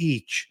 easy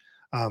each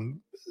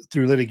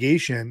through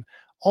litigation,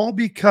 all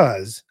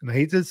because, and I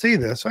hate to say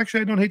this,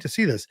 actually, I don't hate to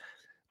see this.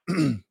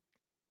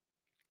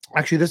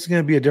 Actually, this is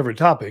going to be a different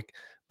topic,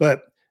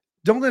 but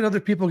don't let other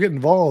people get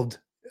involved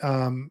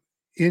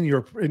in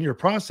your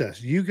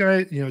process. You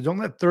guys, don't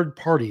let third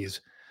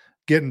parties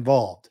get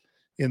involved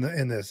in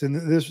this.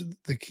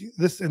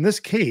 In this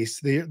case,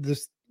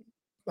 this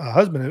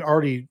husband had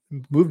already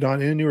moved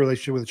on in a new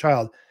relationship with a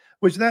child,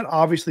 which that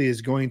obviously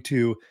is going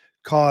to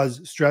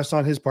cause stress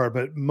on his part,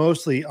 but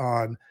mostly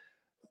on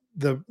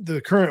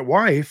the current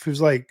wife,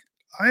 who's like,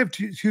 I have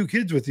two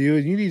kids with you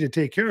and you need to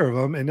take care of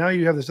them. And now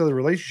you have this other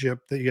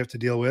relationship that you have to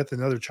deal with,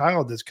 another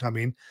child that's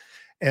coming,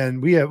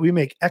 and we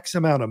make X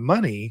amount of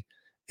money.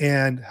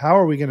 And how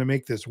are we going to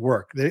make this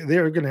work?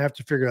 They're going to have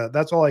to figure out.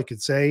 That's all I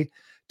could say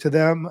to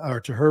them, or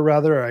to her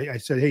rather. I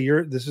said, hey,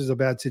 this is a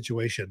bad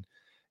situation.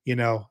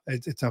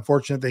 It's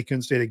unfortunate they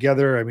couldn't stay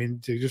together. I mean,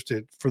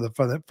 for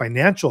the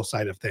financial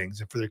side of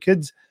things and for their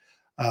kids'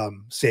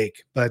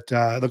 sake. But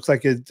it looks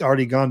like it's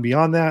already gone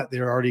beyond that.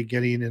 They're already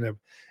getting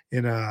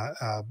in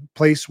a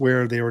place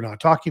where they were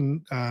not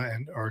talking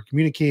and or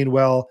communicating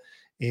well,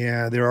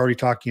 and they're already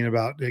talking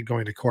about it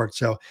going to court.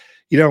 So,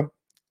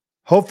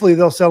 hopefully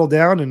they'll settle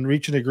down and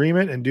reach an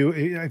agreement and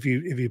if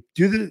you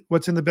do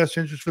what's in the best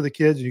interest for the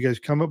kids, and you guys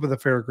come up with a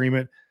fair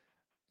agreement,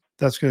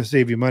 that's going to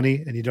save you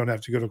money, and you don't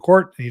have to go to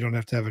court, and you don't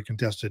have to have a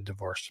contested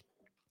divorce.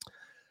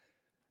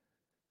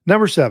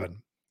 Number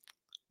 7,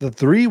 the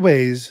 3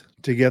 ways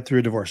to get through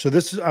a divorce.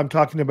 So I'm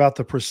talking about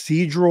the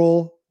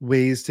procedural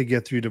ways to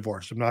get through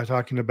divorce. I'm not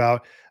talking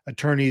about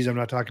attorneys. I'm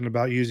not talking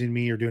about using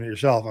me or doing it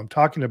yourself. I'm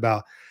talking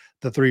about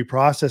the 3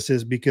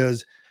 processes,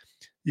 because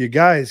you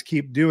guys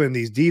keep doing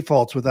these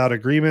defaults without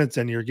agreements,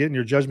 and you're getting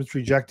your judgments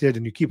rejected,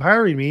 and you keep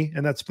hiring me,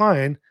 and that's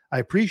fine. I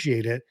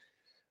appreciate it.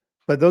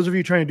 But those of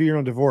you trying to do your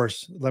own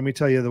divorce, let me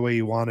tell you the way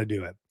you want to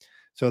do it.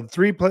 So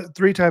three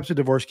types of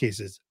divorce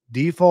cases: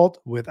 default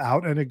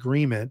without an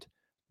agreement,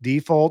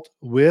 default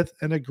with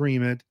an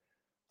agreement,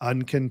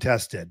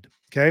 uncontested.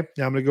 Okay.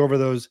 Now I'm going to go over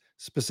those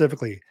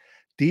specifically.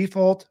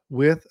 Default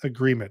with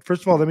agreement.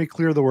 First of all, let me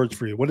clear the words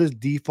for you. What does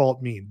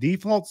default mean?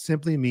 Default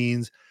simply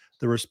means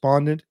the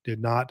respondent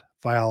did not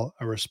file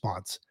a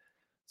response.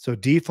 So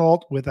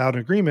default without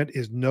agreement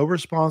is no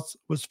response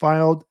was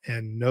filed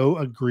and no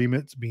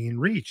agreements being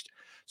reached.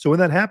 So when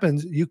that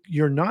happens,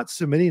 you're not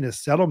submitting a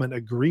settlement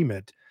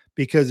agreement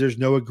because there's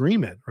no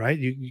agreement, right?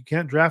 You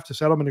can't draft a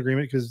settlement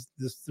agreement because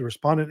the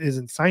respondent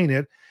isn't signing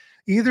it,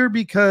 either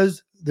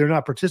because they're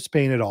not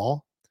participating at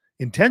all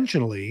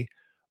intentionally,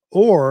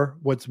 or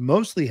what's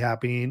mostly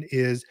happening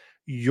is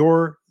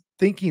you're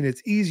thinking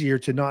it's easier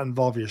to not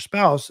involve your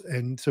spouse.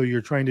 And so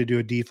you're trying to do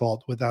a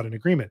default without an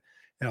agreement.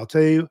 And I'll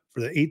tell you, for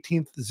the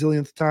 18th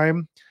zillionth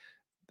time,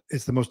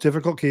 it's the most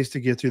difficult case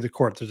to get through the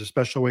court. There's a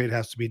special way it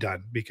has to be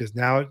done because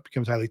now it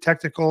becomes highly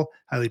technical,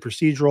 highly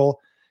procedural,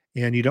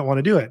 and you don't want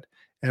to do it.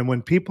 And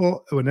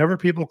whenever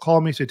people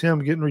call me, say, Tim,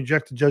 I'm getting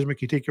rejected judgment.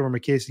 Can you take over my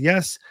case?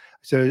 Yes. I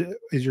said,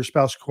 is your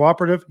spouse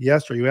cooperative?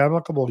 Yes. Are you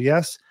amicable?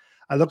 Yes.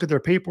 I look at their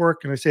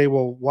paperwork and I say,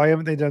 well, why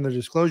haven't they done their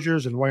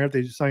disclosures and why aren't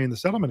they signing the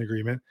settlement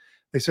agreement?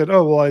 They said,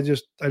 oh, well, I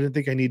didn't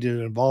think I needed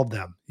to involve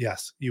them.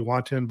 Yes, you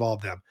want to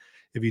involve them.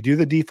 If you do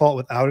the default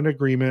without an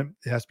agreement,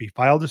 it has to be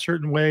filed a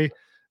certain way.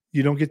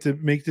 You don't get to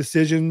make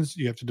decisions.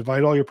 You have to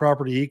divide all your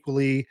property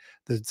equally.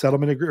 The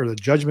settlement or the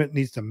judgment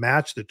needs to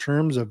match the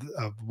terms of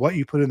what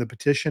you put in the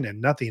petition and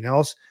nothing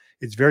else.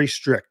 It's very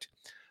strict.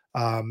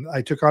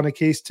 I took on a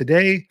case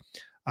today.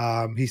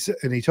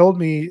 He told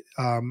me,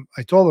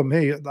 I told him,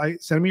 hey,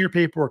 send me your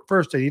paperwork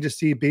first. I need to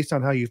see, based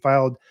on how you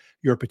filed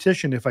your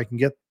petition, if I can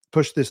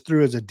push this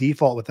through as a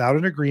default without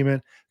an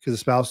agreement, because the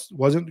spouse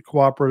wasn't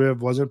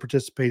cooperative, wasn't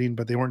participating,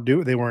 but they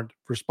weren't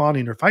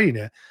responding or fighting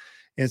it.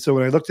 And so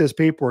when I looked at his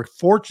paperwork,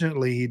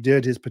 fortunately, he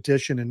did his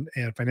petition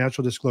and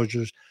financial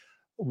disclosures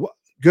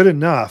good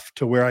enough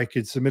to where I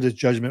could submit his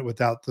judgment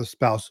without the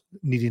spouse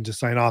needing to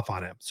sign off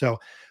on it. So,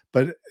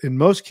 but in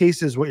most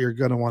cases, what you're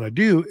going to want to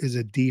do is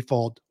a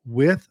default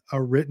with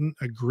a written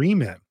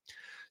agreement.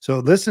 So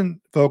listen,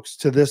 folks,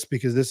 to this,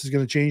 because this is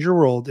going to change your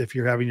world if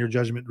you're having your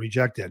judgment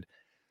rejected.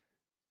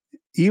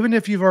 Even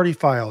if you've already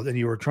filed and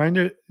you were trying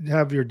to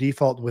have your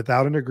default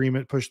without an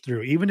agreement pushed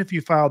through, even if you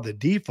filed the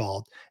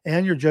default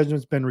and your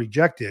judgment's been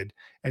rejected,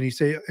 and you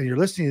say, and you're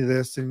listening to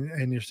this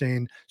and you're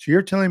saying, so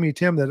you're telling me,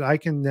 Tim, that I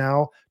can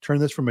now turn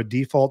this from a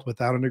default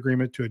without an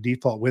agreement to a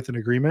default with an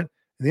agreement?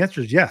 And the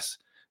answer is yes.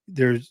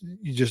 You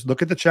just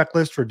look at the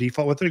checklist for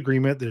default with an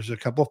agreement. There's a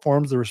couple of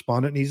forms the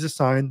respondent needs to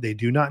sign. They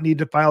do not need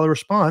to file a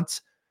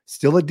response.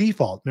 Still a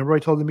default. Remember I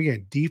told them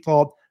again,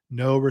 default,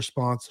 no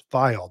response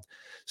filed.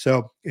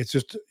 So it's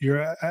just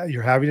you're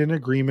having an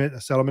agreement,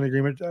 a settlement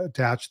agreement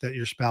attached that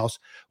your spouse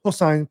will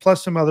sign,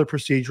 plus some other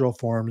procedural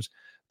forms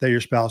that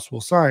your spouse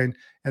will sign,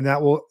 and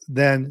that will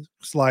then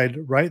slide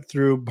right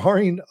through,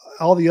 barring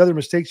all the other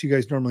mistakes you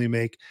guys normally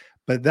make.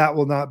 But that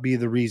will not be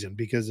the reason,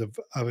 because of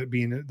it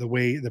being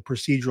the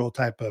procedural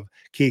type of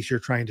case you're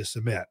trying to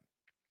submit.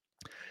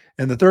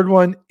 And the third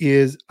one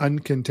is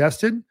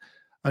uncontested.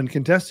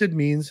 Uncontested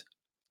means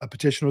a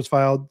petition was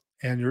filed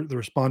and the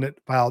respondent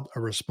filed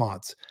a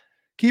response.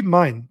 Keep in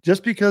mind,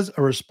 just because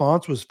a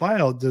response was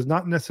filed does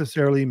not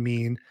necessarily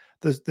mean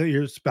that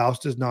your spouse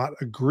does not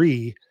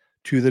agree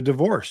to the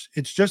divorce.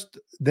 It's just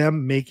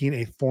them making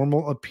a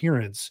formal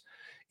appearance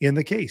in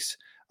the case.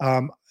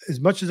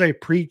 As much as I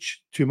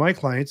preach to my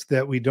clients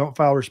that we don't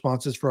file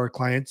responses for our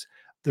clients,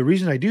 the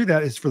reason I do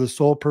that is for the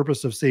sole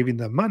purpose of saving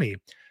them money.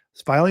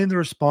 Filing the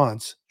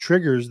response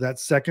triggers that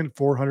second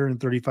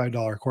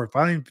 $435 court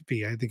filing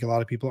fee. I think a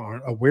lot of people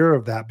aren't aware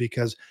of that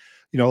because,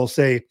 they'll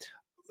say,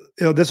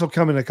 this will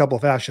come in a couple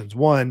of fashions.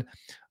 One,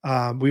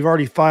 we've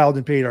already filed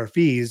and paid our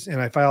fees,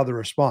 and I filed the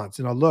response,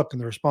 and I'll look,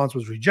 and the response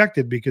was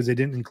rejected because they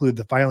didn't include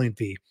the filing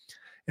fee.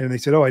 And they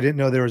said, oh, I didn't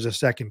know there was a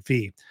second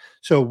fee.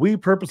 So we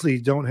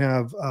purposely don't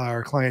have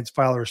our clients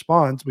file a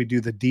response. We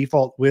do the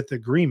default with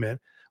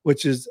agreement,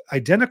 which is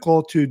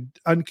identical to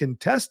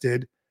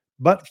uncontested,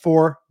 but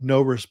for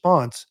no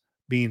response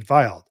being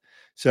filed.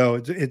 So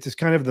it's just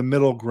kind of the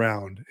middle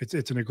ground.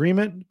 It's an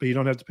agreement, but you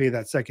don't have to pay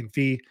that second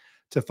fee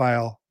to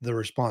file the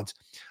response.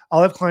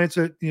 I'll have clients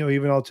that,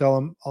 even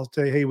I'll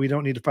say, hey, we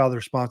don't need to file the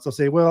response. They'll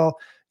say, well,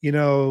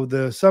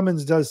 the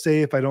summons does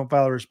say if I don't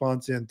file a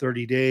response in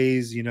 30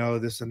 days,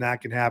 this and that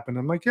can happen.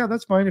 I'm like, yeah,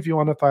 that's fine. If you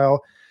want to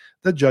file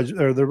the judge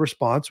or the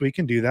response, we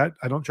can do that.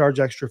 I don't charge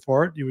extra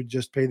for it. You would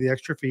just pay the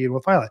extra fee and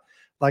we'll file it.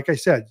 Like I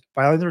said,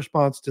 filing the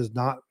response does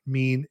not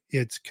mean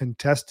it's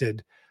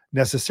contested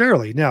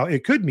necessarily. Now,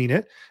 it could mean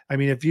it. I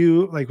mean, if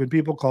you, like, when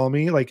people call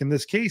me, like in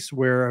this case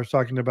where I was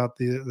talking about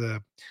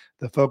the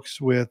folks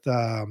with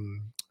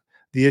the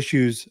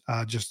issues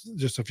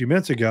just a few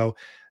minutes ago,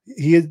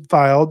 he had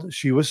filed,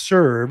 she was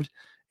served.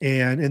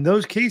 And in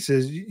those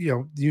cases,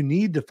 you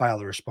need to file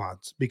a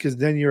response because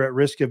then you're at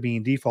risk of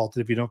being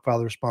defaulted if you don't file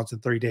the response in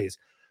 30 days.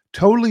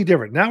 Totally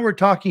different. Now we're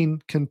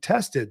talking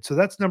contested. So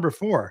that's number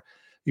 4.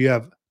 You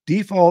have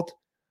default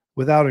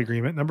without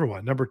agreement, number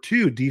 1. Number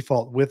 2,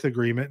 default with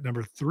agreement.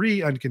 Number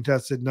 3,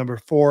 uncontested. Number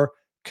 4,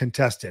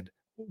 contested.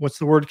 What's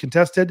the word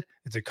contested?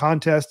 It's a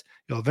contest.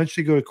 You'll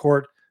eventually go to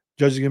court.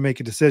 Judge is going to make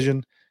a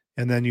decision,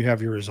 and then you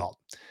have your result.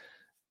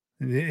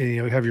 And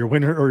you have your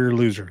winner or your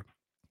loser.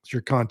 It's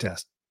your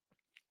contest.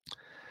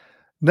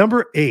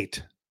 Number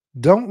 8,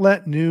 don't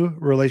let new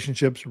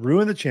relationships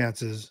ruin the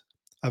chances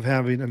of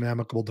having an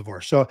amicable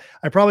divorce. So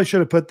I probably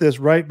should have put this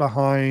right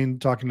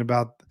behind talking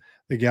about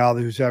the gal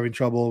who's having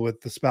trouble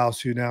with the spouse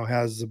who now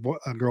has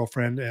a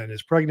girlfriend and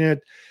is pregnant.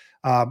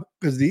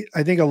 Because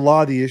I think a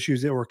lot of the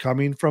issues that were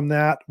coming from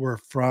that were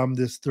from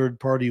this third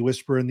party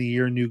whisper in the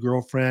ear, new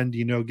girlfriend,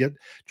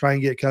 try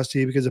and get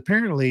custody, because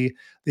apparently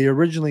they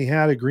originally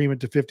had agreement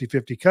to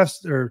 50-50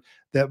 custody, or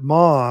that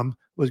mom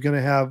was going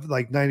to have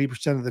like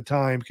 90% of the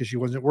time because she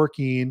wasn't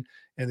working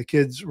and the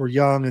kids were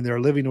young and they're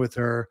living with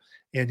her,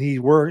 and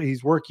he's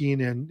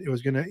working and it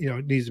was going to,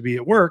 it needs to be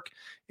at work.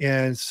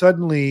 And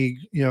suddenly,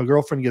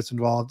 girlfriend gets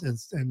involved, and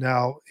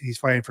now he's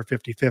fighting for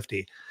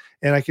 50-50.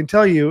 And I can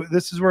tell you,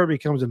 this is where it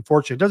becomes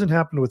unfortunate. It doesn't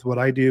happen with what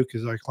I do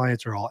because our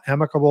clients are all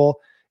amicable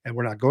and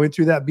we're not going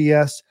through that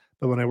BS.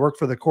 But when I worked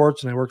for the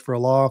courts and I worked for a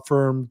law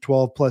firm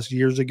 12 plus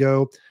years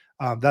ago,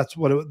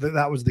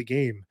 that was the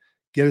game.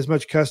 Get as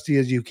much custody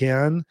as you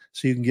can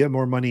so you can get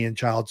more money in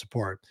child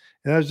support.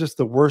 And that's just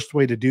the worst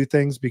way to do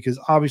things, because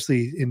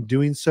obviously in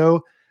doing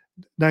so,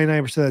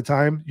 99% of the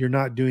time, you're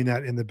not doing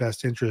that in the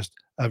best interest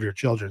of your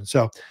children.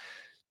 So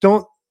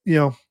don't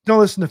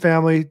listen to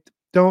family.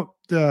 Don't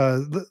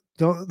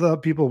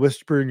let people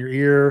whisper in your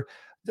ear.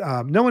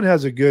 No one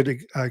has a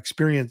good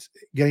experience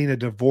getting a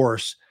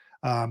divorce.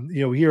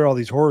 We hear all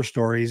these horror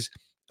stories,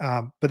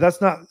 but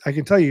that's not. I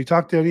can tell you,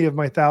 talk to any of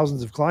my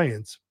thousands of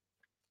clients.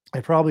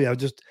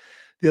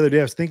 The other day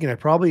I was thinking I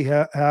probably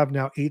have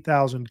now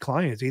 8,000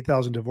 clients,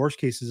 8,000 divorce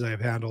cases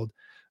I've handled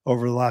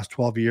over the last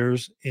 12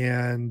 years.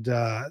 And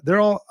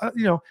they're all,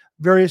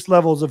 various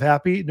levels of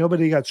happy.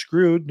 Nobody got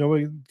screwed.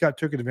 Nobody got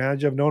taken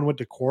advantage of. No one went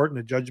to court and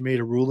a judge made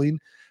a ruling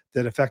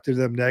that affected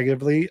them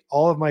negatively.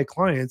 All of my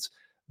clients,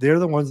 they're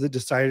the ones that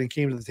decided and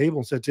came to the table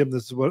and said, Tim,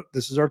 this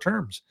is our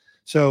terms.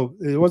 So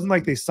it wasn't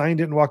like they signed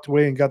it and walked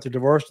away and got their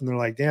divorce and they're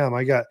like, damn,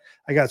 I got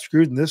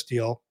screwed in this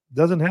deal. It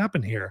doesn't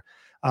happen here.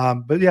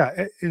 But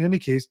yeah, in any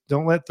case,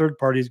 don't let third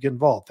parties get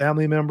involved.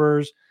 Family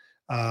members,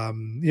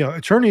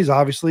 attorneys,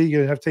 obviously you're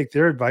going to have to take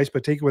their advice,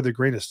 but take it with a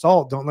grain of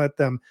salt. Don't let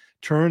them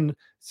turn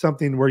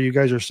something where you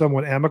guys are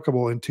somewhat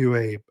amicable into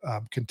a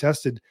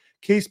contested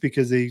case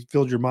because they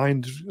filled your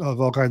mind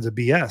of all kinds of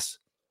BS.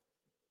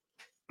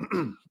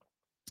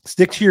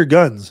 Stick to your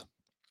guns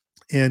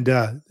and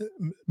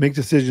make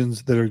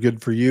decisions that are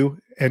good for you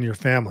and your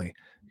family.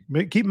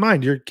 Keep in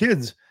mind, your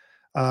kids,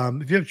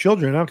 if you have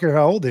children, I don't care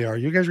how old they are,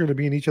 you guys are going to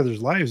be in each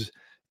other's lives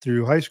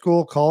through high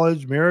school,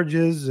 college,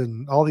 marriages,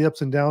 and all the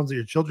ups and downs that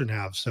your children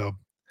have. So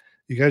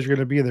you guys are going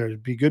to be there.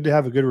 It'd be good to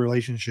have a good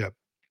relationship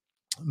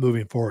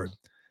moving forward.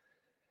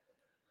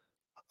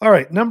 All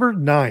right. Number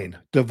 9,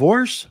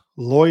 divorce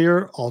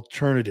lawyer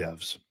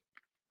alternatives.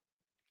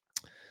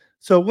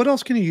 So what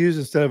else can you use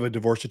instead of a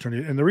divorce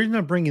attorney? And the reason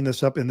I'm bringing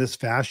this up in this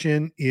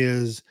fashion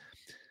is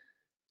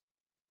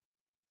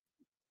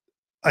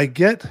I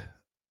get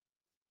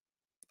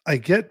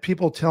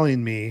people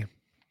telling me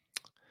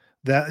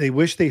that they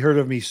wish they heard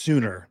of me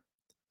sooner,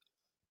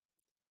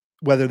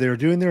 whether they were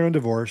doing their own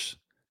divorce,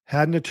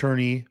 had an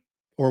attorney,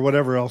 or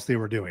whatever else they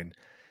were doing.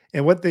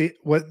 And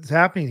what's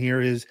happening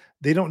here is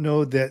they don't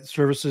know that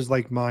services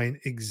like mine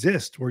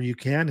exist where you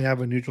can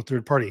have a neutral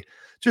third party.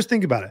 Just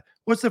think about it.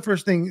 What's the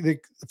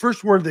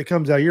first word that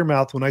comes out of your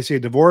mouth when I say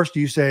divorce?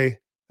 Do you say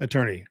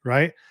attorney,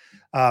 right?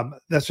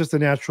 That's just a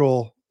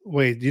natural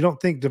way. You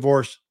don't think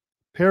divorce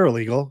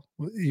paralegal.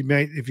 You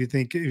might, if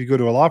you go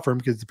to a law firm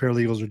because the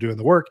paralegals are doing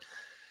the work.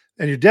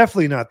 And you're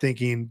definitely not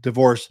thinking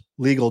divorce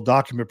legal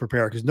document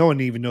preparer, because no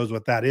one even knows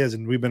what that is.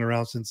 And we've been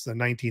around since the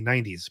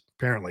 1990s,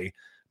 apparently,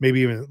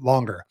 maybe even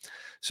longer.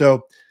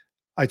 So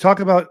I talk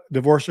about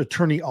divorce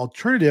attorney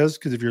alternatives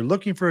because if you're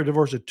looking for a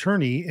divorce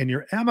attorney and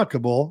you're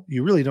amicable,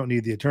 you really don't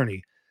need the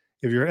attorney.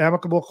 If you're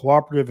amicable,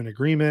 cooperative, and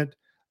agreement,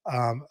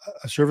 a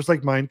service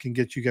like mine can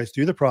get you guys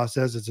through the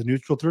process. It's a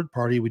neutral third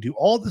party. We do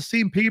all the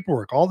same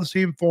paperwork, all the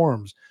same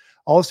forms,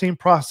 all the same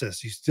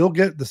process. You still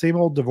get the same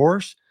old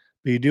divorce,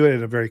 but you do it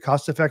in a very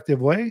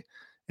cost-effective way,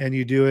 and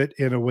you do it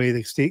in a way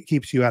that state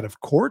keeps you out of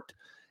court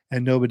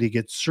and nobody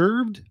gets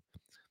served.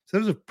 So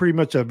this is pretty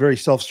much a very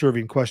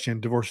self-serving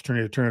question, divorce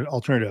attorney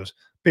alternatives.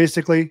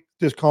 Basically,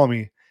 just call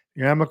me.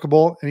 You're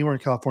amicable. Anywhere in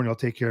California, I'll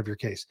take care of your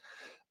case.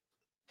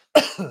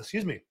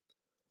 Excuse me.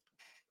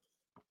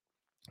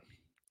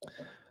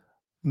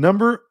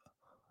 That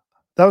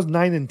was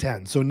 9 and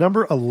 10. So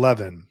number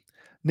 11,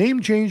 name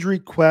change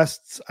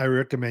requests. I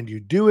recommend you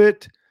do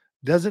it.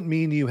 Doesn't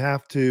mean you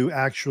have to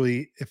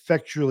actually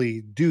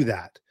effectually do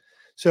that.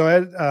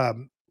 So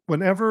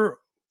whenever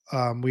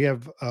we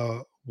have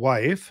a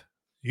wife,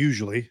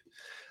 usually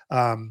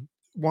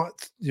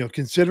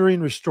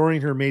considering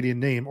restoring her maiden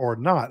name or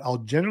not, I'll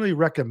generally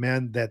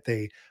recommend that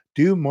they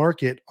do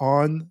mark it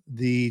on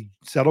the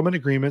settlement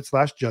agreement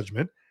 /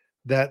 judgment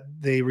that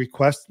they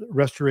request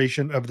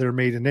restoration of their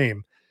maiden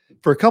name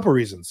for a couple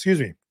reasons. Excuse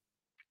me.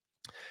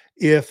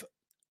 If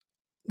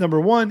number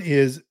one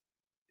is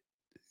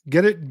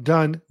get it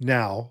done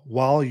now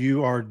while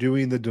you are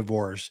doing the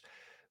divorce.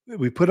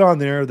 We put on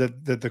there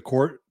that the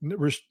court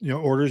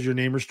orders your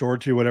name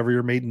restored to whatever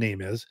your maiden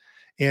name is,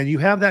 and you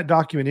have that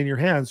document in your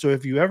hand. So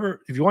if you want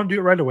to do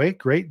it right away,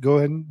 great, go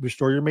ahead and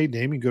restore your maiden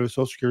name and go to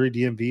Social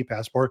Security, DMV,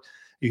 passport.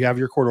 You have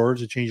your court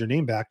orders to change your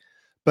name back,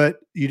 but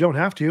you don't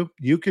have to.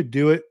 You could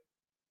do it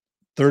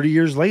 30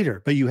 years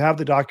later, but you have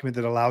the document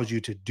that allows you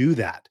to do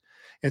that.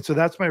 And so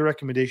that's my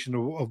recommendation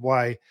of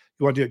why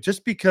you want to do it.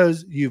 Just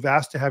because you've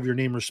asked to have your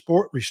name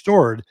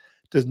restored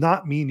does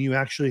not mean you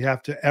actually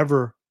have to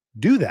ever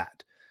do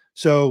that.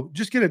 So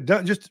just get it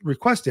done, just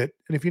request it.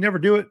 And if you never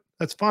do it,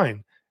 that's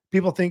fine.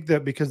 People think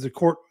that because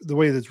the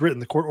way that's written,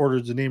 the court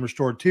orders the name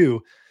restored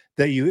too,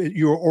 that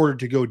you're ordered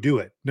to go do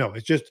it. No,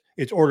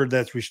 it's ordered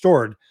that's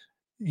restored.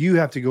 You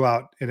have to go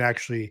out and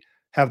actually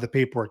have the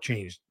paperwork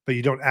changed, but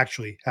you don't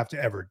actually have to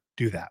ever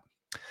do that.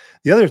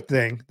 The other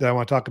thing that I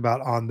want to talk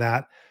about on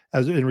that,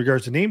 as in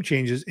regards to name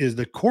changes, is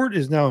the court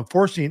is now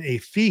enforcing a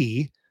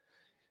fee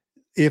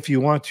if you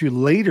want to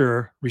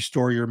later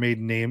restore your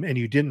maiden name and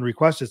you didn't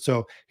request it.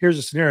 So here's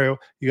a scenario.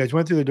 You guys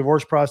went through the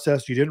divorce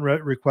process. You didn't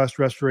request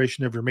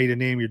restoration of your maiden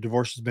name. Your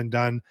divorce has been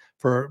done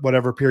for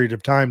whatever period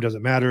of time.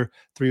 Doesn't matter.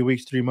 3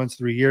 weeks, 3 months,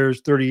 3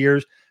 years, 30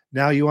 years.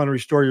 Now you want to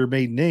restore your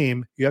maiden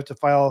name. You have to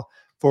file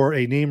for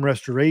a name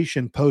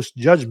restoration post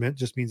judgment.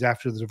 Just means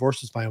after the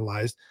divorce is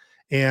finalized.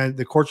 And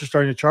the courts are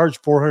starting to charge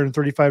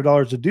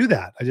 $435 to do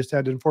that. I just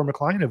had to inform a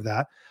client of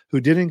that who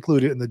did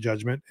include it in the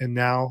judgment, and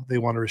now they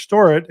want to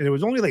restore it. And it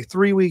was only like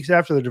 3 weeks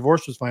after the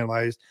divorce was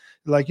finalized.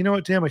 They're like, you know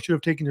what, Tim, I should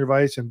have taken your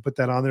advice and put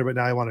that on there, but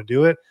now I want to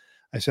do it.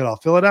 I said, I'll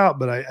fill it out,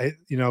 but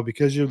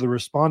because you're the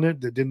respondent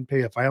that didn't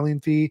pay a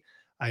filing fee,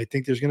 I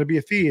think there's going to be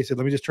a fee. I said,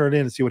 let me just turn it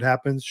in and see what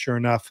happens. Sure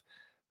enough,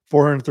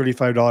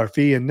 $435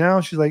 fee. And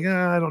now she's like,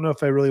 I don't know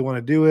if I really want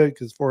to do it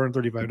because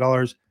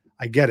 $435.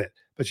 I get it,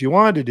 but she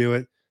wanted to do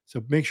it.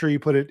 So make sure you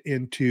put it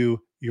into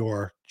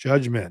your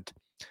judgment.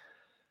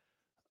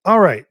 All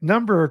right.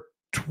 Number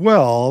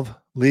 12,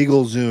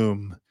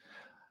 LegalZoom.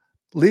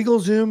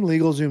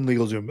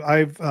 LegalZoom.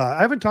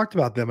 I haven't talked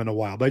about them in a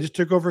while, but I just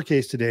took over a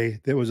case today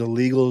that was a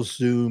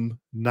LegalZoom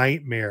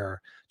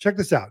nightmare. Check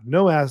this out.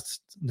 No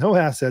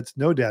assets,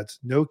 no debts,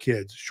 no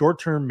kids,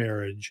 short-term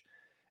marriage,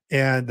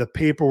 and the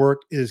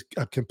paperwork is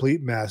a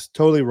complete mess.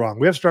 Totally wrong.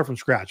 We have to start from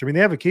scratch. I mean,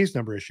 they have a case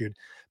number issued,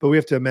 but we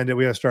have to amend it.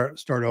 We have to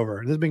start over.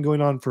 And this has been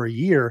going on for a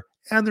year,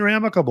 and they're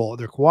amicable.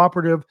 They're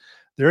cooperative.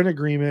 They're in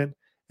agreement.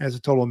 And it's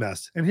a total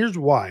mess. And here's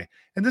why.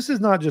 And this is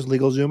not just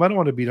LegalZoom. I don't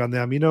want to beat on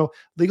them.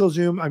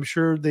 LegalZoom, I'm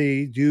sure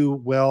they do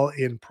well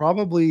in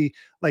probably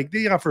like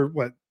they offer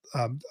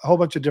a whole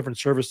bunch of different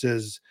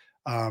services,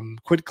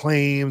 quit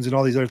claims and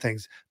all these other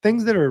things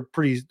that are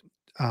pretty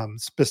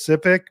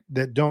specific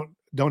that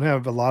don't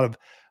have a lot of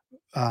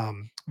I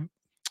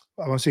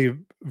want to say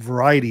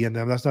variety in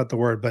them. That's not the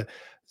word, but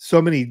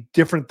so many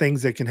different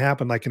things that can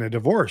happen, like in a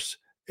divorce.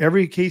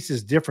 Every case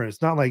is different.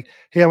 It's not like,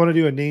 hey, I want to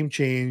do a name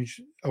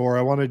change or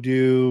I want to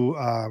do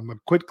a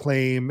quit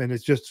claim, and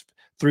it's just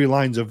 3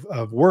 lines of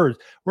words.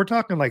 We're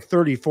talking like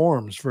 30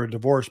 forms for a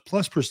divorce,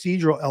 plus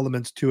procedural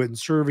elements to it and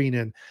serving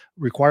and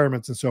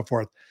requirements and so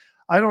forth.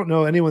 I don't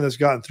know anyone that's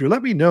gotten through.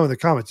 Let me know in the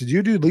comments. Did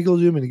you do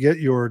LegalZoom and get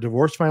your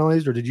divorce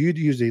finalized, or did you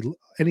use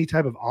any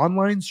type of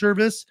online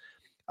service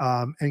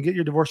and get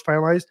your divorce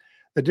finalized?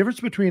 The difference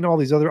between all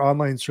these other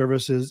online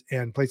services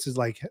and places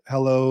like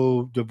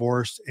Hello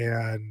Divorce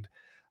and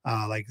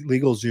like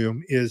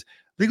LegalZoom is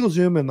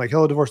LegalZoom and like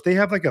Hello Divorce. They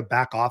have like a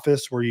back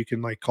office where you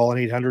can like call an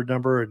 800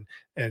 number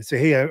and say,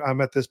 hey,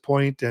 I'm at this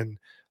point, and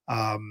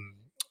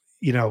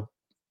you know,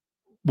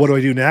 what do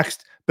I do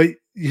next? But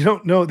you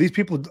don't know, these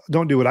people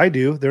don't do what I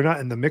do. They're not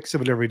in the mix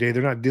of it every day.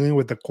 They're not dealing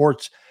with the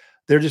courts.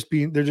 They're just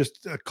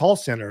a call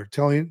center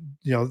telling,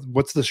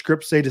 what's the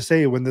script say to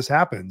say when this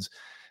happens.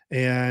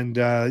 And,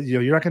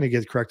 you're not going to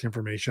get correct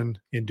information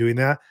in doing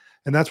that.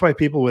 And that's why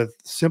people with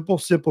simple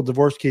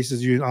divorce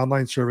cases using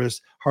online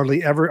service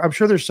hardly ever, I'm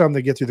sure there's some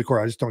that get through the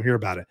court. I just don't hear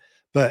about it.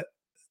 But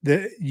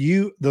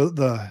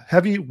the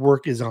heavy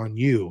work is on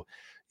you.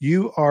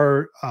 You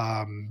are,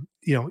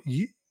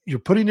 you're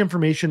putting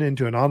information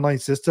into an online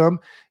system.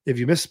 If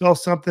you misspell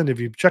something, if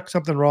you check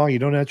something wrong, you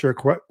don't answer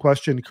a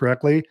question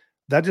correctly,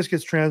 that just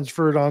gets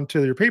transferred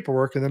onto your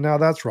paperwork. And then now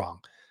that's wrong.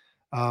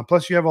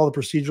 Plus you have all the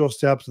procedural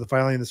steps, the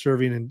filing, the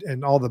serving,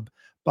 and all the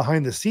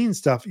behind the scenes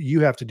stuff you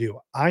have to do.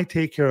 I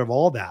take care of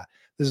all that.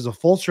 This is a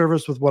full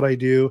service with what I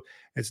do.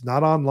 It's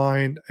not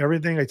online.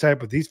 Everything I type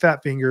with these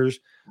fat fingers.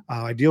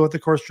 I deal with the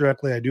course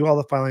directly. I do all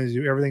the filings,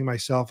 do everything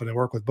myself, and I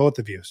work with both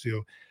of you.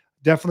 So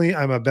definitely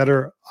I'm a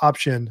better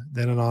option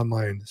than an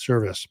online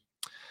service.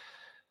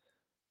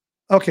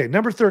 Okay,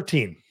 number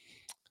 13.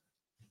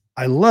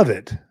 I love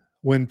it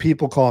when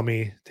people call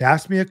me to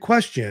ask me a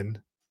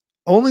question,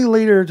 only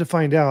later to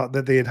find out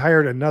that they had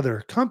hired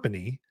another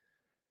company,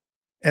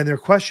 and they're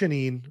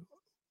questioning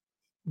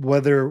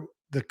whether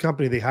the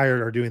company they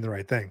hired are doing the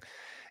right thing.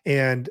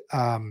 And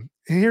I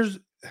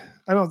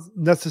don't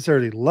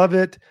necessarily love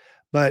it,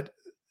 but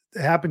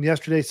it happened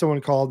yesterday. Someone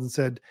called and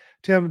said,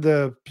 Tim,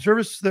 the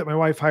service that my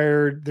wife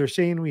hired, they're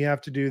saying we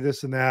have to do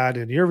this and that,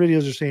 and your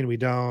videos are saying we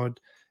don't.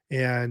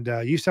 And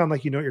you sound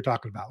like you know what you're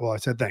talking about. Well, I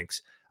said,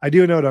 thanks. I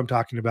do know what I'm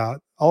talking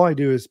about. All I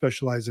do is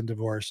specialize in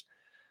divorce.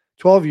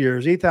 12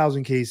 years,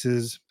 8,000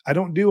 cases. I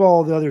don't do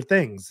all the other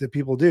things that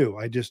people do.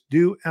 I just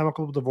do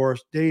amicable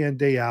divorce day in,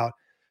 day out,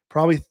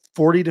 probably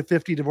 40 to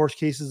 50 divorce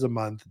cases a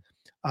month.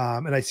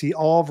 And I see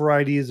all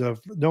varieties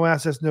of no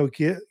assets, no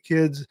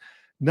kids,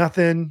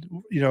 nothing,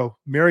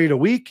 married a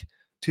week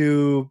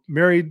to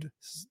married,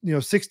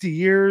 60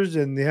 years,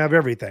 and they have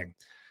everything.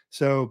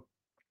 So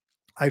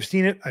I've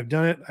seen it. I've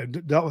done it.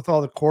 I've dealt with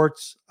all the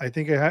courts. I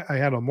think I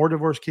handle more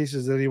divorce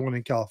cases than anyone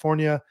in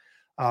California.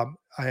 I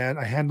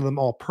handle them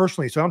all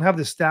personally. So I don't have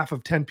this staff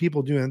of 10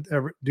 people doing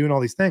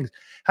all these things.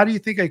 How do you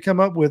think I come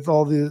up with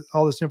all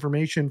this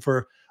information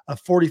for a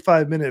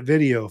 45-minute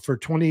video, for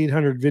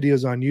 2,800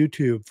 videos on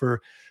YouTube,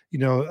 for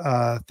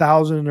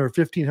 1,000 or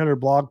 1,500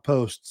 blog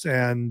posts,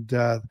 and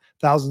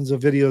thousands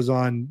of videos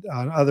on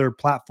other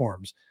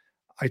platforms?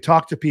 I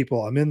talk to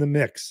people. I'm in the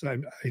mix. I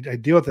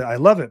deal with it. I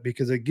love it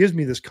because it gives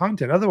me this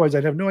content. Otherwise,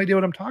 I'd have no idea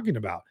what I'm talking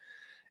about.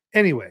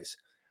 Anyways,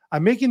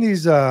 I'm making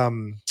these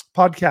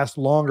podcasts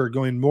longer,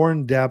 going more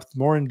in depth,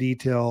 more in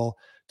detail,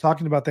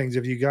 talking about things.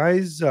 If you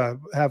guys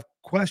have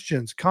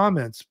questions,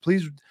 comments,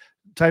 please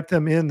type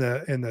them in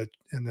the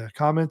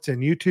comments in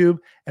YouTube,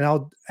 and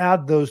I'll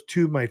add those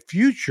to my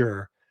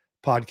future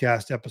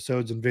podcast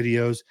episodes and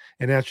videos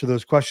and answer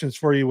those questions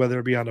for you, whether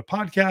it be on a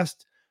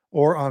podcast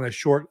or on a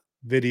short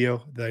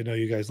video that I know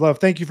you guys love.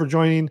 Thank you for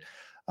joining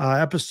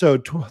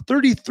episode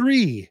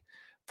 33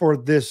 for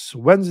this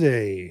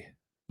Wednesday,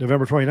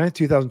 November 29th,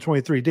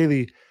 2023,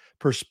 Daily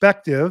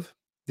Perspective,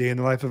 Day in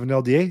the Life of an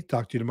LDA.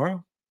 Talk to you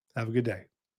tomorrow. Have a good day.